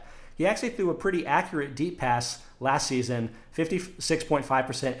set. He actually threw a pretty accurate deep pass last season,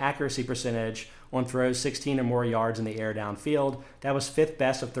 56.5% accuracy percentage on throws 16 or more yards in the air downfield. That was 5th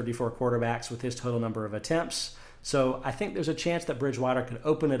best of 34 quarterbacks with his total number of attempts. So I think there's a chance that Bridgewater could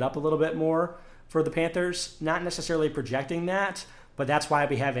open it up a little bit more for the Panthers. Not necessarily projecting that, but that's why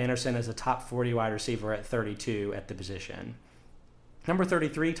we have Anderson as a top 40 wide receiver at 32 at the position. Number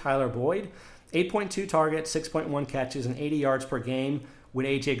 33, Tyler Boyd. 8.2 targets, 6.1 catches, and 80 yards per game when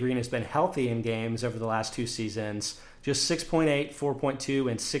A.J. Green has been healthy in games over the last 2 seasons. Just 6.8, 4.2,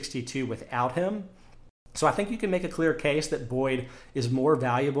 and 62 without him. So I think you can make a clear case that Boyd is more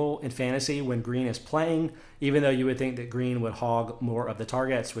valuable in fantasy when Green is playing, even though you would think that Green would hog more of the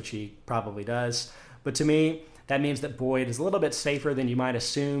targets, which he probably does. But to me, that means that Boyd is a little bit safer than you might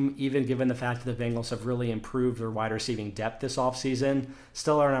assume, even given the fact that the Bengals have really improved their wide receiving depth this offseason.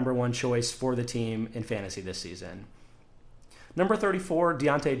 Still our number 1 choice for the team in fantasy this season. Number 34,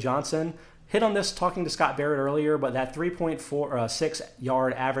 Deontay Johnson. Hit on this talking to Scott Barrett earlier, but that 3.46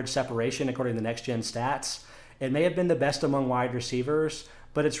 yard average separation, according to Next Gen Stats, it may have been the best among wide receivers,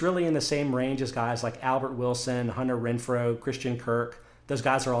 but it's really in the same range as guys like Albert Wilson, Hunter Renfrow, Christian Kirk. Those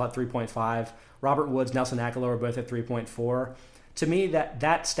guys are all at 3.5. Robert Woods, Nelson Aguilar are both at 3.4. To me,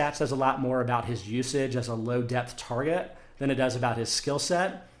 that stat says a lot more about his usage as a low-depth target than it does about his skill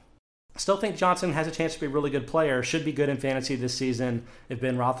set. Still think Johnson has a chance to be a really good player, should be good in fantasy this season if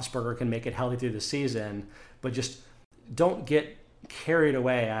Ben Roethlisberger can make it healthy through the season, but just don't get carried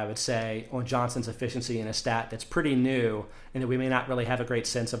away, I would say, on Johnson's efficiency in a stat that's pretty new and that we may not really have a great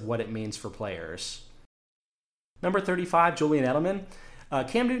sense of what it means for players. Number 35, Julian Edelman.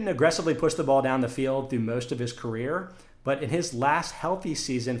 Cam Newton aggressively pushed the ball down the field through most of his career, but in his last healthy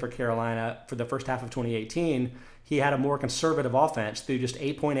season for Carolina for the first half of 2018, he had a more conservative offense through just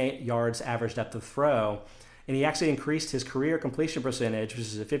 8.8 yards average depth of throw, and he actually increased his career completion percentage, which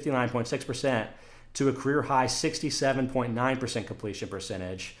is at 59.6%, to a career high 67.9% completion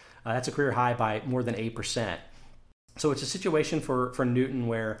percentage. That's a career high by more than 8%. So it's a situation for Newton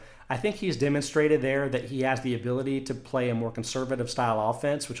where I think he's demonstrated there that he has the ability to play a more conservative style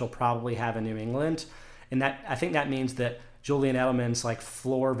offense, which he'll probably have in New England. And that I think that means that Julian Edelman's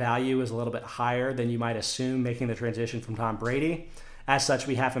floor value is a little bit higher than you might assume making the transition from Tom Brady. As such,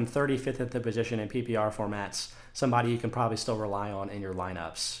 we have him 35th at the position in PPR formats, somebody you can probably still rely on in your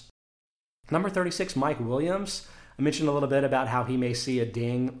lineups. Number 36, Mike Williams. I mentioned a little bit about how he may see a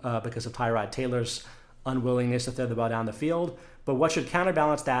ding because of Tyrod Taylor's unwillingness to throw the ball down the field. But what should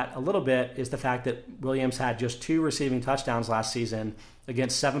counterbalance that a little bit is the fact that Williams had just 2 receiving touchdowns last season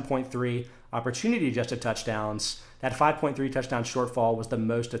against 7.3 opportunity-adjusted touchdowns. That 5.3 touchdown shortfall was the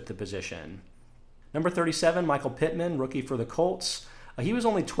most at the position. Number 37, Michael Pittman, rookie for the Colts. He was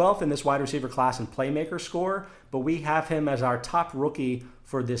only 12th in this wide receiver class in playmaker score, but we have him as our top rookie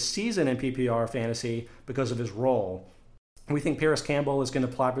for this season in PPR fantasy because of his role. We think Paris Campbell is going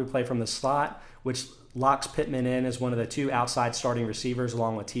to probably play from the slot, which locks Pittman in as one of the 2 outside starting receivers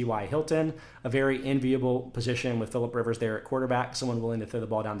along with T.Y. Hilton, a very enviable position with Phillip Rivers there at quarterback, someone willing to throw the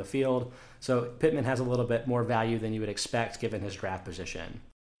ball down the field. So Pittman has a little bit more value than you would expect given his draft position.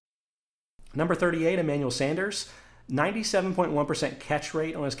 Number 38, Emmanuel Sanders, 97.1% catch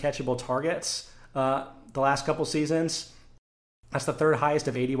rate on his catchable targets the last couple seasons. That's the 3rd highest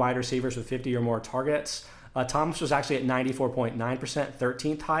of 80 wide receivers with 50 or more targets. Thomas was actually at 94.9%,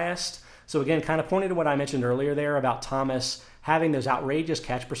 13th highest. So again, kind of pointing to what I mentioned earlier there about Thomas having those outrageous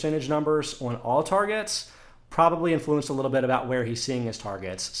catch percentage numbers on all targets, probably influenced a little bit about where he's seeing his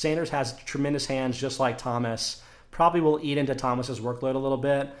targets. Sanders has tremendous hands just like Thomas. Probably will eat into Thomas's workload a little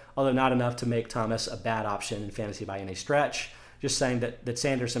bit, although not enough to make Thomas a bad option in fantasy by any stretch. Just saying that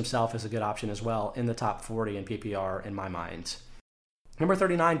Sanders himself is a good option as well in the top 40 in PPR in my mind. Number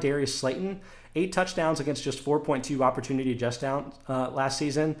 39, Darius Slayton, 8 touchdowns against just 4.2 opportunity touchdowns last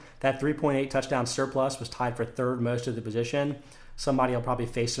season. That 3.8 touchdown surplus was tied for 3rd most of the position. Somebody will probably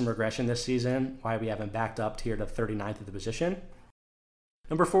face some regression this season, why we haven't backed up here to 39th of the position.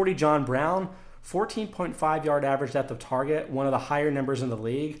 Number 40, John Brown, 14.5 yard average depth of target, one of the higher numbers in the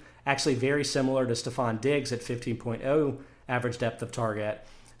league, actually very similar to Stephon Diggs at 15.0 average depth of target.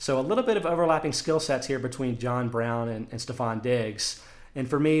 So a little bit of overlapping skill sets here between John Brown and Stephon Diggs. And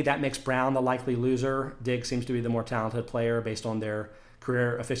for me, that makes Brown the likely loser. Diggs seems to be the more talented player based on their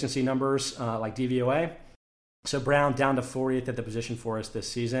career efficiency numbers like DVOA. So Brown down to 40th at the position for us this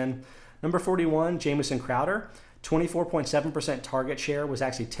season. Number 41, Jamison Crowder. 24.7% target share was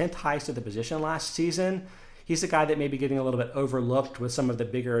actually 10th highest at the position last season. He's the guy that may be getting a little bit overlooked with some of the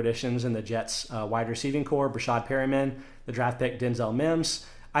bigger additions in the Jets' wide receiving core, Brashad Perryman, the draft pick Denzel Mims.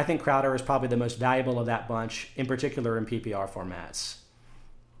 I think Crowder is probably the most valuable of that bunch, in particular in PPR formats.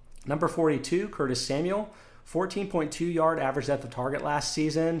 Number 42, Curtis Samuel, 14.2 yard average depth of target last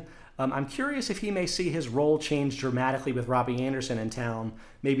season. I'm curious if he may see his role change dramatically with Robbie Anderson in town,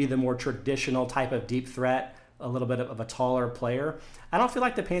 maybe the more traditional type of deep threat, a little bit of a taller player. I don't feel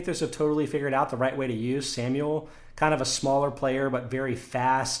like the Panthers have totally figured out the right way to use Samuel, kind of a smaller player, but very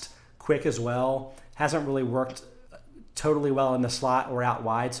fast, quick as well. Hasn't really worked totally well in the slot or out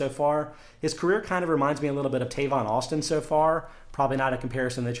wide so far. His career kind of reminds me a little bit of Tavon Austin so far. Probably not a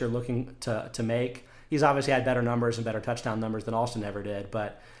comparison that you're looking to make. He's obviously had better numbers and better touchdown numbers than Austin ever did,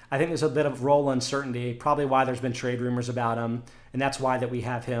 but I think there's a bit of role uncertainty, probably why there's been trade rumors about him, and that's why that we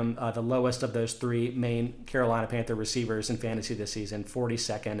have him the lowest of those 3 main Carolina Panther receivers in fantasy this season,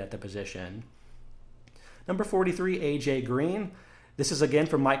 42nd at the position. Number 43, A.J. Green. This is again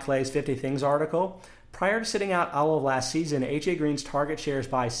from Mike Clay's 50 Things article. Prior to sitting out all of last season, A.J. Green's target shares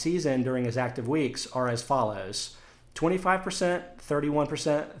by season during his active weeks are as follows: 25%,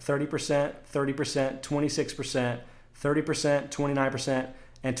 31%, 30%, 30%, 26%, 30%, 29%,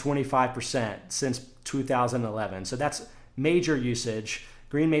 and 25% since 2011. So that's major usage.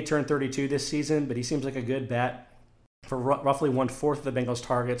 Green may turn 32 this season, but he seems like a good bet for roughly 1/4 of the Bengals'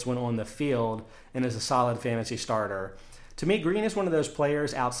 targets when on the field and is a solid fantasy starter. To me, Green is one of those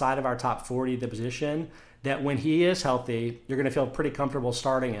players outside of our top 40 at the position that when he is healthy, you're going to feel pretty comfortable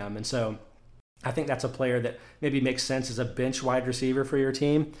starting him. And so I think that's a player that maybe makes sense as a bench wide receiver for your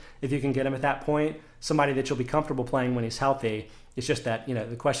team. If you can get him at that point, somebody that you'll be comfortable playing when he's healthy. It's just that,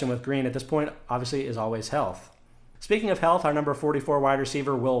 the question with Green at this point, obviously, is always health. Speaking of health, our number 44 wide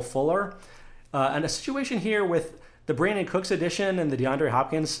receiver, Will Fuller. And a situation here with the Brandon Cooks addition and the DeAndre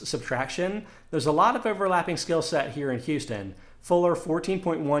Hopkins subtraction, there's a lot of overlapping skill set here in Houston. Fuller,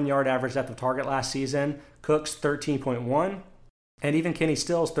 14.1 yard average depth of target last season. Cooks, 13.1. And even Kenny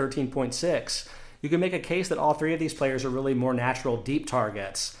Stills, 13.6. You can make a case that all 3 of these players are really more natural deep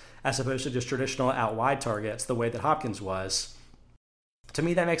targets as opposed to just traditional out wide targets the way that Hopkins was. To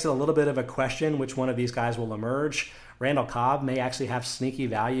me, that makes it a little bit of a question which one of these guys will emerge. Randall Cobb may actually have sneaky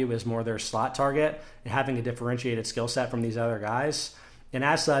value as more their slot target and having a differentiated skill set from these other guys. And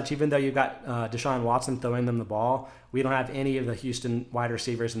as such, even though you've got Deshaun Watson throwing them the ball, we don't have any of the Houston wide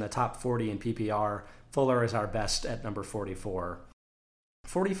receivers in the top 40 in PPR. Fuller is our best at number 44.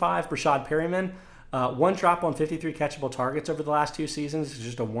 45, Brashad Perryman. One drop on 53 catchable targets over the last 2 seasons is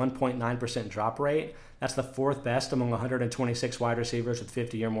just a 1.9% drop rate. That's the 4th best among 126 wide receivers with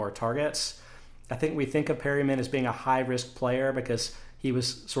 50 or more targets. I think we think of Perryman as being a high-risk player because he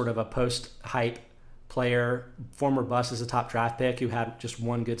was sort of a post-hype player, former bust as a top draft pick who had just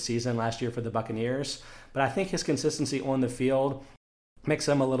one good season last year for the Buccaneers. But I think his consistency on the field makes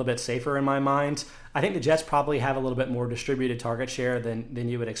him a little bit safer in my mind. I think the Jets probably have a little bit more distributed target share than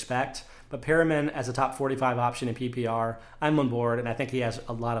you would expect. But Perriman as a top 45 option in PPR, I'm on board, and I think he has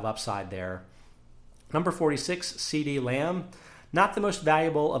a lot of upside there. Number 46, CeeDee Lamb. Not the most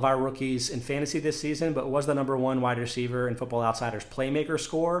valuable of our rookies in fantasy this season, but was the number 1 wide receiver in Football Outsiders playmaker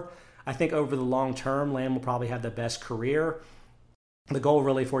score. I think over the long term, Lamb will probably have the best career. The goal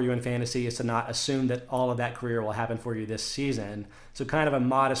really for you in fantasy is to not assume that all of that career will happen for you this season. So kind of a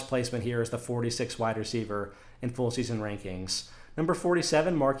modest placement here is the 46 wide receiver in full season rankings. Number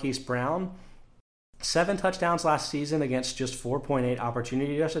 47, Marquise Brown. 7 touchdowns last season against just 4.8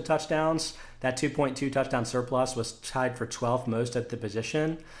 opportunity-adjusted touchdowns. That 2.2 touchdown surplus was tied for 12th most at the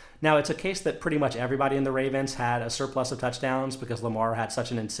position. Now, it's a case that pretty much everybody in the Ravens had a surplus of touchdowns because Lamar had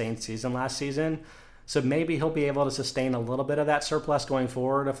such an insane season last season. So maybe he'll be able to sustain a little bit of that surplus going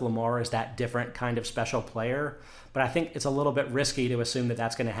forward if Lamar is that different kind of special player. But I think it's a little bit risky to assume that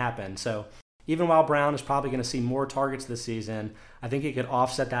that's going to happen. So even while Brown is probably going to see more targets this season, I think he could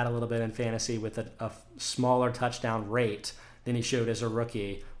offset that a little bit in fantasy with a smaller touchdown rate than he showed as a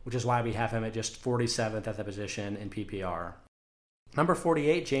rookie, which is why we have him at just 47th at the position in PPR. Number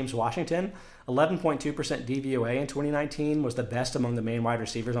 48, James Washington. 11.2% DVOA in 2019 was the best among the main wide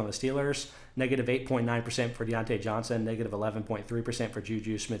receivers on the Steelers. Negative 8.9% for Deontay Johnson, negative 11.3% for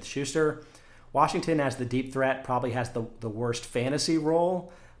Juju Smith-Schuster. Washington, as the deep threat, probably has the worst fantasy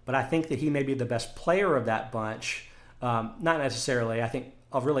role, but I think that he may be the best player of that bunch. Not necessarily. I think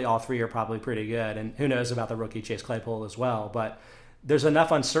really all 3 are probably pretty good, and who knows about the rookie Chase Claypool as well. But there's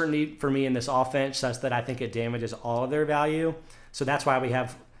enough uncertainty for me in this offense such that I think it damages all of their value. So that's why we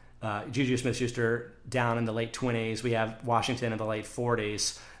have Juju Smith-Schuster down in the late 20s. We have Washington in the late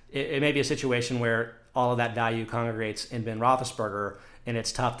 40s. It may be a situation where all of that value congregates in Ben Roethlisberger, and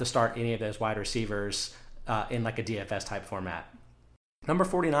it's tough to start any of those wide receivers in like a DFS type format. Number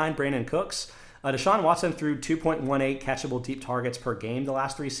 49, Brandon Cooks. Deshaun Watson threw 2.18 catchable deep targets per game the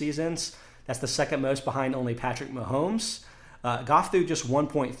last 3 seasons. That's the second most behind only Patrick Mahomes. Goff threw just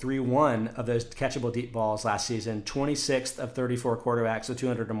 1.31 of those catchable deep balls last season, 26th of 34 quarterbacks with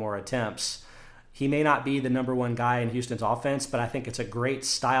 200 or more attempts. He may not be the number 1 guy in Houston's offense, but I think it's a great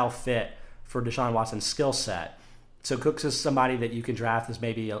style fit for Deshaun Watson's skill set. So Cooks is somebody that you can draft as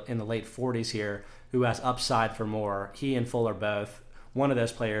maybe in the late 40s here who has upside for more. He and Fuller both. One of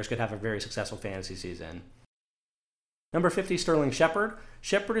those players could have a very successful fantasy season. Number 50, Sterling Shepard.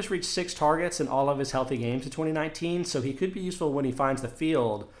 Shepard has reached 6 targets in all of his healthy games in 2019, so he could be useful when he finds the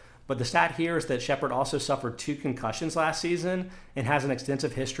field. But the stat here is that Shepard also suffered 2 concussions last season and has an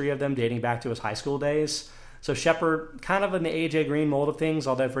extensive history of them dating back to his high school days. So Shepard, kind of in the A.J. Green mold of things,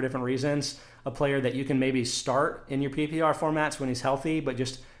 although for different reasons, a player that you can maybe start in your PPR formats when he's healthy, but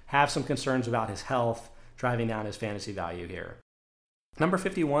just have some concerns about his health driving down his fantasy value here. Number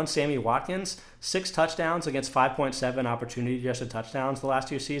 51, Sammy Watkins, 6 touchdowns against 5.7 opportunity-adjusted touchdowns the last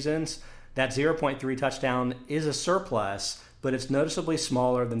 2 seasons. That 0.3 touchdown is a surplus, but it's noticeably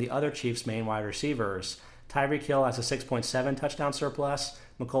smaller than the other Chiefs' main wide receivers. Tyreek Hill has a 6.7 touchdown surplus,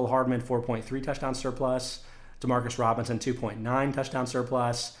 Mecole Hardman 4.3 touchdown surplus, Demarcus Robinson 2.9 touchdown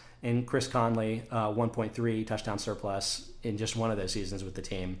surplus, and Chris Conley 1.3 touchdown surplus in just one of those seasons with the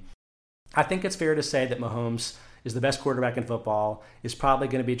team. I think it's fair to say that Mahomes is the best quarterback in football, is probably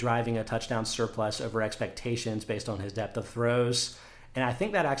going to be driving a touchdown surplus over expectations based on his depth of throws. And I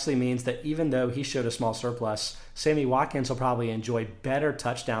think that actually means that even though he showed a small surplus, Sammy Watkins will probably enjoy better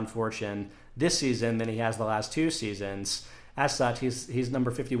touchdown fortune this season than he has the last 2 seasons. As such, he's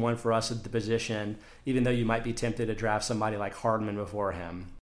number 51 for us at the position, even though you might be tempted to draft somebody like Hardman before him.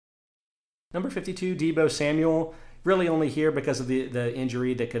 Number 52, Deebo Samuel. Really only here because of the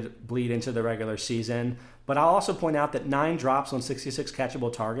injury that could bleed into the regular season. But I'll also point out that 9 drops on 66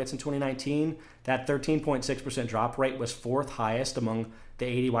 catchable targets in 2019. That 13.6% drop rate was 4th highest among the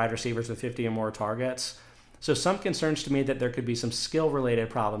 80 wide receivers with 50 or more targets. So some concerns to me that there could be some skill-related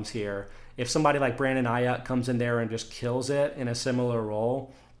problems here. If somebody like Brandon Ayuk comes in there and just kills it in a similar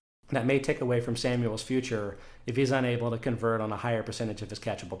role, that may take away from Samuel's future if he's unable to convert on a higher percentage of his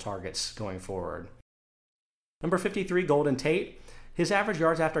catchable targets going forward. Number 53, Golden Tate. His average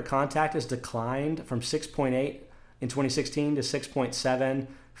yards after contact has declined from 6.8 in 2016 to 6.7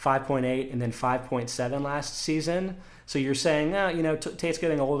 5.8, and then 5.7 last season. So you're saying, Tate's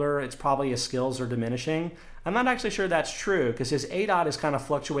getting older. It's probably his skills are diminishing. I'm not actually sure that's true because his ADOT has kind of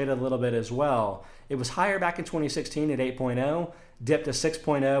fluctuated a little bit as well. It was higher back in 2016 at 8.0, dipped to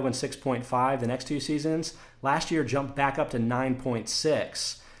 6.0 and 6.5 the next two seasons. Last year jumped back up to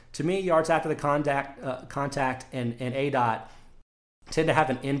 9.6. To me, yards after the contact and ADOT tend to have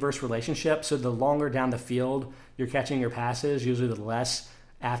an inverse relationship. So the longer down the field you're catching your passes, usually the less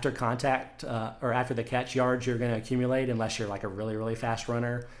after contact or after the catch yards you're going to accumulate, unless you're like a really, really fast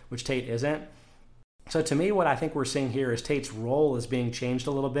runner, which Tate isn't. So to me, what I think we're seeing here is Tate's role is being changed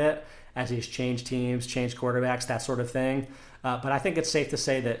a little bit as he's changed teams, changed quarterbacks, that sort of thing. But I think it's safe to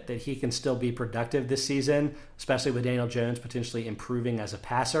say that he can still be productive this season, especially with Daniel Jones potentially improving as a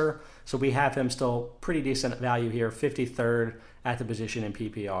passer. So we have him still pretty decent value here, 53rd at the position in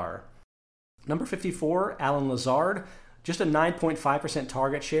PPR. Number 54, Allen Lazard. Just a 9.5%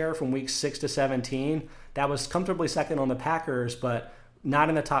 target share from weeks 6 to 17. That was comfortably second on the Packers, but not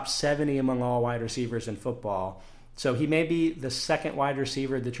in the top 70 among all wide receivers in football. So he may be the second wide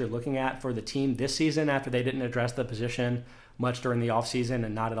receiver that you're looking at for the team this season after they didn't address the position much during the offseason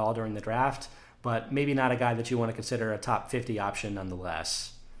and not at all during the draft, but maybe not a guy that you want to consider a top 50 option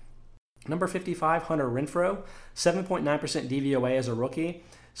nonetheless. Number 55, Hunter Renfrow, 7.9% DVOA as a rookie.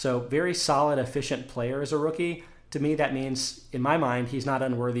 So very solid, efficient player as a rookie. To me, that means, in my mind, he's not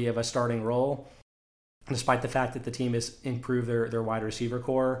unworthy of a starting role, despite the fact that the team has improved their wide receiver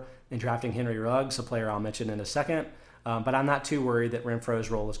core in drafting Henry Ruggs, a player I'll mention in a second. But I'm not too worried that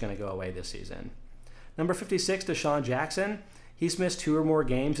Renfrow's role is going to go away this season. Number 56, Deshaun Jackson. He's missed 2 or more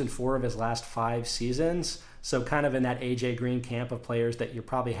games in 4 of his last 5 seasons. So kind of in that A.J. Green camp of players that you're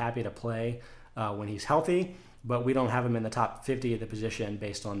probably happy to play when he's healthy. But we don't have him in the top 50 of the position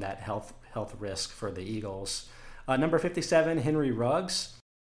based on that health risk for the Eagles. Number 57, Henry Ruggs.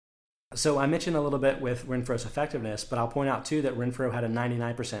 So I mentioned a little bit with Renfrow's effectiveness, but I'll point out too that Renfrow had a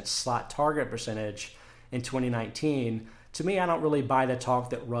 99% slot target percentage in 2019. To me, I don't really buy the talk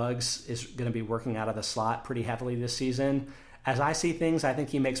that Ruggs is going to be working out of the slot pretty heavily this season. As I see things, I think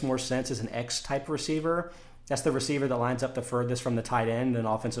he makes more sense as an X-type receiver. That's the receiver that lines up the furthest from the tight end in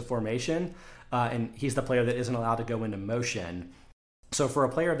offensive formation, and he's the player that isn't allowed to go into motion. So for a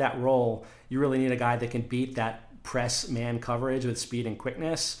player of that role, you really need a guy that can beat that press man coverage with speed and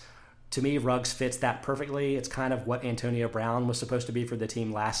quickness. To me, Ruggs fits that perfectly. It's kind of what Antonio Brown was supposed to be for the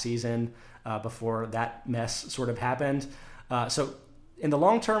team last season before that mess sort of happened. So in the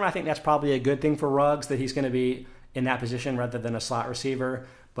long term, I think that's probably a good thing for Ruggs, that he's going to be in that position rather than a slot receiver.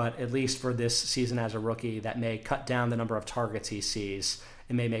 But at least for this season as a rookie, that may cut down the number of targets he sees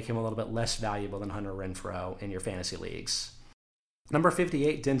and may make him a little bit less valuable than Hunter Renfrow in your fantasy leagues. Number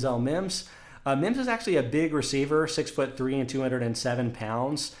 58, Denzel Mims. Mims is actually a big receiver, 6'3" and 207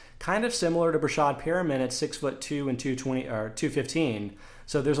 pounds, kind of similar to Brashad Perriman at 6'2" and 220 or 215.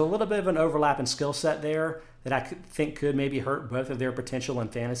 So there's a little bit of an overlap in skill set there that I think could maybe hurt both of their potential in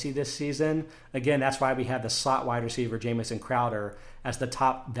fantasy this season. Again, that's why we have the slot wide receiver Jamison Crowder as the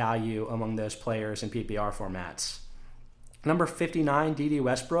top value among those players in PPR formats. Number 59, D.D.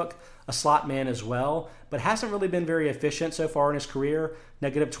 Westbrook, a slot man as well, but hasn't really been very efficient so far in his career.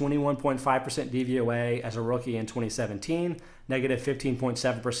 Negative 21.5% DVOA as a rookie in 2017, negative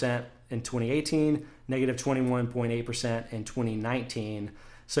 15.7% in 2018, negative 21.8% in 2019.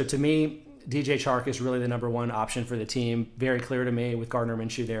 So to me, DJ Chark is really the number one option for the team. Very clear to me with Gardner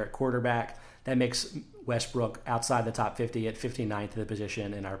Minshew there at quarterback. That makes Westbrook outside the top 50 at 59th of the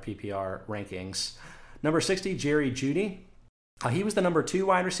position in our PPR rankings. Number 60, Jerry Jeudy. He was the number 2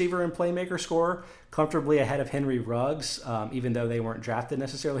 wide receiver in playmaker score, comfortably ahead of Henry Ruggs, even though they weren't drafted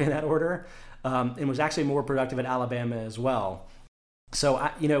necessarily in that order, and was actually more productive at Alabama as well.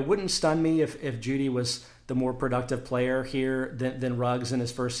 So, it wouldn't stun me if Jeudy was the more productive player here than Ruggs in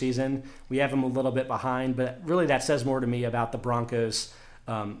his first season. We have him a little bit behind, but really that says more to me about the Broncos'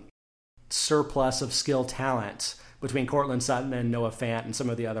 surplus of skill talent between Cortland Sutton and Noah Fant and some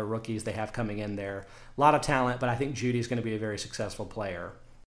of the other rookies they have coming in there. A lot of talent, but I think Judy's going to be a very successful player.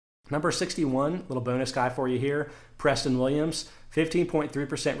 Number 61, little bonus guy for you here, Preston Williams,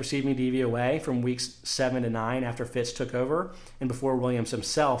 15.3% receiving DVOA from weeks 7 to 9 after Fitz took over, and before Williams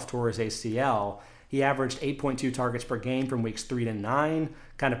himself tore his ACL. He averaged 8.2 targets per game from weeks 3 to 9,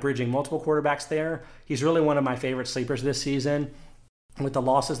 kind of bridging multiple quarterbacks there. He's really one of my favorite sleepers this season. With the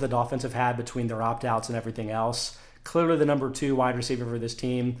losses the Dolphins have had between their opt-outs and everything else, clearly the number 2 wide receiver for this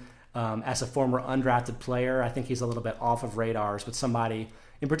team. As a former undrafted player, I think he's a little bit off of radars, but somebody,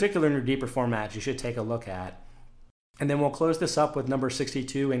 in particular in your deeper formats, you should take a look at. And then we'll close this up with number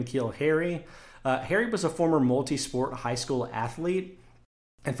 62, N'Keal Harry. Harry was a former multi-sport high school athlete.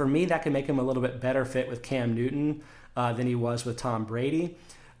 And for me, that can make him a little bit better fit with Cam Newton than he was with Tom Brady.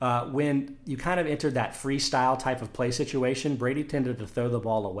 When you kind of entered that freestyle type of play situation, Brady tended to throw the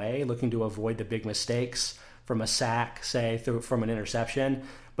ball away, looking to avoid the big mistakes from a sack, say, from an interception.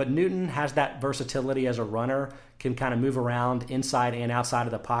 But Newton has that versatility as a runner, can kind of move around inside and outside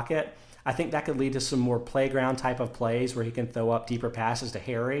of the pocket. I think that could lead to some more playground type of plays where he can throw up deeper passes to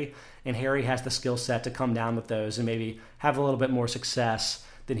Harry, and Harry has the skill set to come down with those and maybe have a little bit more success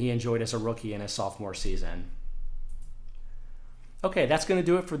than he enjoyed as a rookie in his sophomore season. Okay, that's going to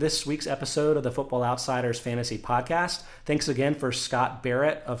do it for this week's episode of the Football Outsiders Fantasy Podcast. Thanks again for Scott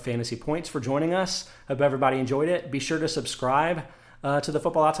Barrett of Fantasy Points for joining us. Hope everybody enjoyed it. Be sure to subscribe to the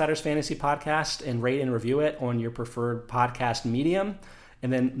Football Outsiders Fantasy Podcast and rate and review it on your preferred podcast medium.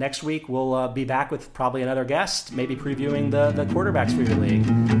 And then next week, we'll be back with probably another guest, maybe previewing the quarterbacks for your league.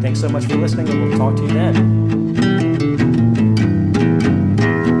 Thanks so much for listening, and we'll talk to you then.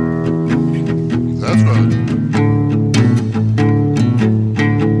 That's right.